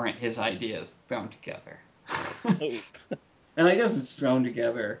aren't his ideas thrown together. Oh. And I guess it's thrown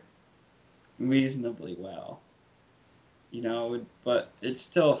together reasonably well, but it's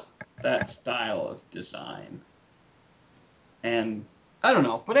still that style of design. And I don't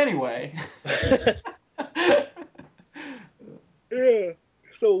know, but anyway. Yeah.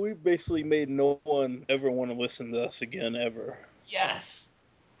 So we basically made no one ever want to listen to us again ever. Yes.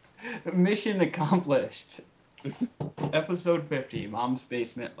 Mission accomplished. Episode 50, Mom's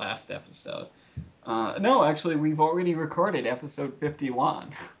Basement, last episode. No, actually, we've already recorded episode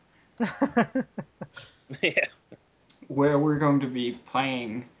 51, Yeah. where we're going to be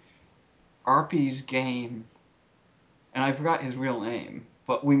playing Arpy's game, and I forgot his real name,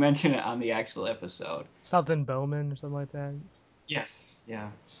 but we mention it on the actual episode. Something Bowman or something like that. Yes, yeah.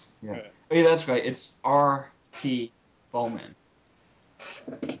 Right. Oh, yeah, that's right. It's R.P. Bowman.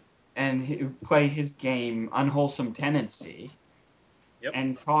 And he would play his game, Unwholesome Tenancy, Yep.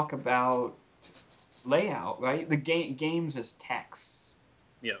 and talk about layout, right? The games as text,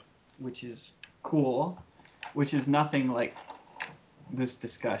 Yeah. which is cool, which is nothing like this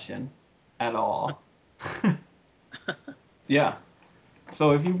discussion at all. Yeah.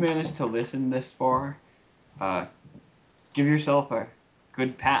 So if you've managed to listen this far, uh, give yourself a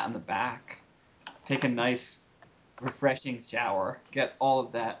good pat on the back. Take a nice, refreshing shower. Get all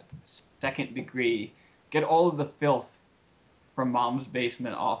of that second degree. Get all of the filth from Mom's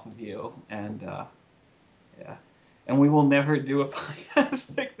basement off of you, and yeah. And we will never do a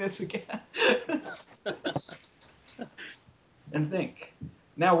podcast like this again. And think.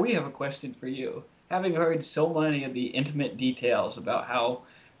 Now we have a question for you. Having heard so many of the intimate details about how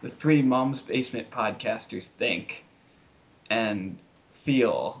the three Mom's Basement podcasters think and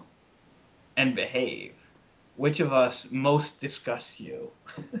feel and behave, which of us most disgusts you?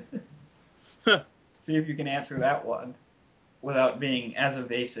 See if you can answer that one without being as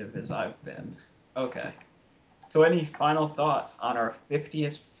evasive as I've been. Okay. So any final thoughts on our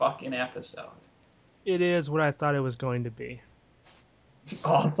 50th fucking episode? It is what I thought it was going to be.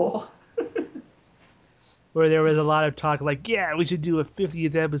 Awful. Where there was a lot of talk like, yeah, we should do a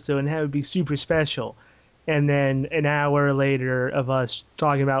 50th episode and have it be super special. And then an hour later of us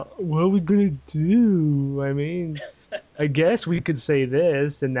talking about what are we going to do? I mean, I guess we could say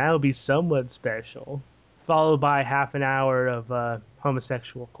this and that would be somewhat special. Followed by half an hour of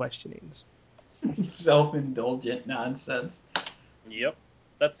homosexual questionings. Self-indulgent nonsense. Yep.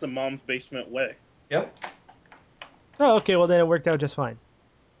 That's the Mom's Basement way. Yep. Oh, okay, well then it worked out just fine.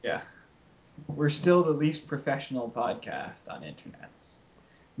 Yeah. We're still the least professional podcast on internet.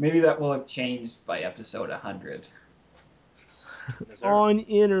 Maybe that will have changed by episode 100. Is there- On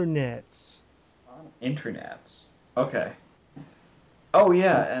internets. On internet. Okay. Oh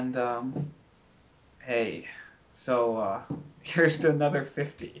yeah, and hey, so here's to another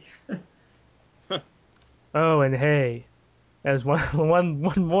 50. Oh, and hey, as one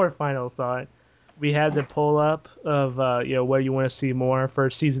more final thought, we had the poll up of where you want to see more for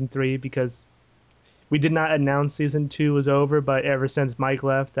season 3 because we did not announce season 2 was over, but ever since Mike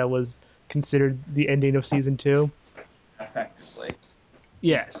left, that was considered the ending of season 2. Effectively.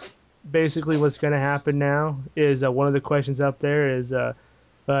 Yes. Basically, what's going to happen now is one of the questions up there is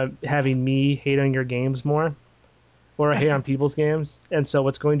having me hate on your games more or hate on people's games. And so,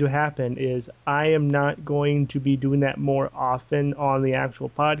 what's going to happen is I am not going to be doing that more often on the actual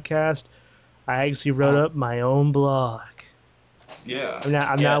podcast. I actually wrote up my own blog. Yeah.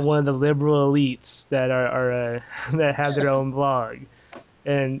 I'm not one of the liberal elites that are that have their own blog,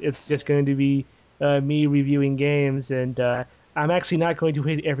 and it's just going to be me reviewing games, and I'm actually not going to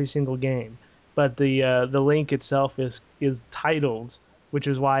hit every single game, but the link itself is titled, which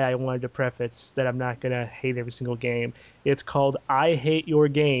is why I wanted to preface that I'm not going to hate every single game. It's called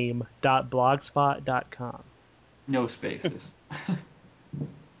ihateyourgame.blogspot.com. No spaces.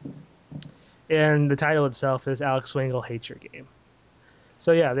 And the title itself is Alex Swingle Hates Your Game.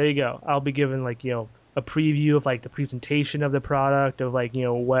 So yeah, there you go. I'll be giving a preview of like the presentation of the product, of like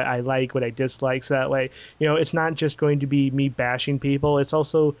what I like, what I dislike. So that way, it's not just going to be me bashing people. It's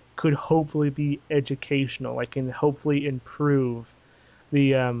also could hopefully be educational. I can hopefully improve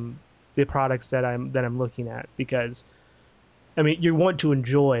the products that I'm looking at, because I mean, you want to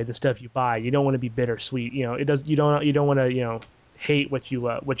enjoy the stuff you buy. You don't want to be bittersweet. It does. You don't want to hate what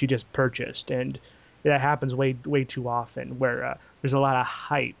you just purchased, and that happens way too often. Where there's a lot of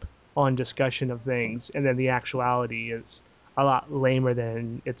hype on discussion of things, and then the actuality is a lot lamer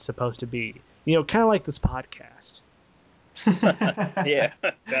than it's supposed to be. Kind of like this podcast. Yeah,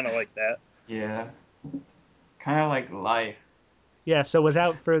 kind of like that. Yeah. Kind of like life. Yeah. So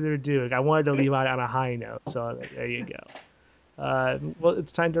without further ado, I wanted to leave out on a high note. So there you go. Well,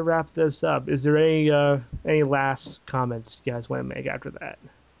 it's time to wrap this up. Is there any last comments you guys want to make after that?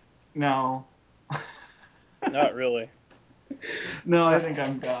 No. Not really. No, I think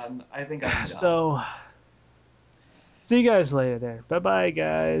I'm done. I think I'm done. So, see you guys later then. Bye bye,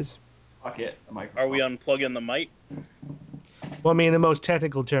 guys. Fuck it. The Are microphone. we unplugging the mic? Well, I mean, in the most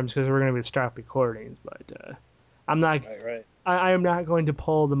technical terms, because we're going to stop recordings, but I'm not. Right. I am not going to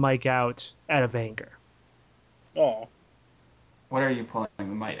pull the mic out of anger. Oh, What are you pulling the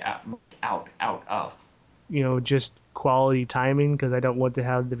mic out of? Just quality timing, because I don't want to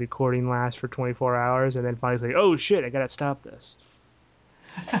have the recording last for 24 hours and then finally say, oh shit, I gotta stop this.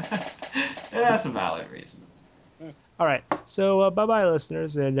 That's a valid reason. All right, so bye bye,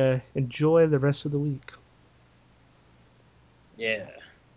 listeners, and enjoy the rest of the week. yeah.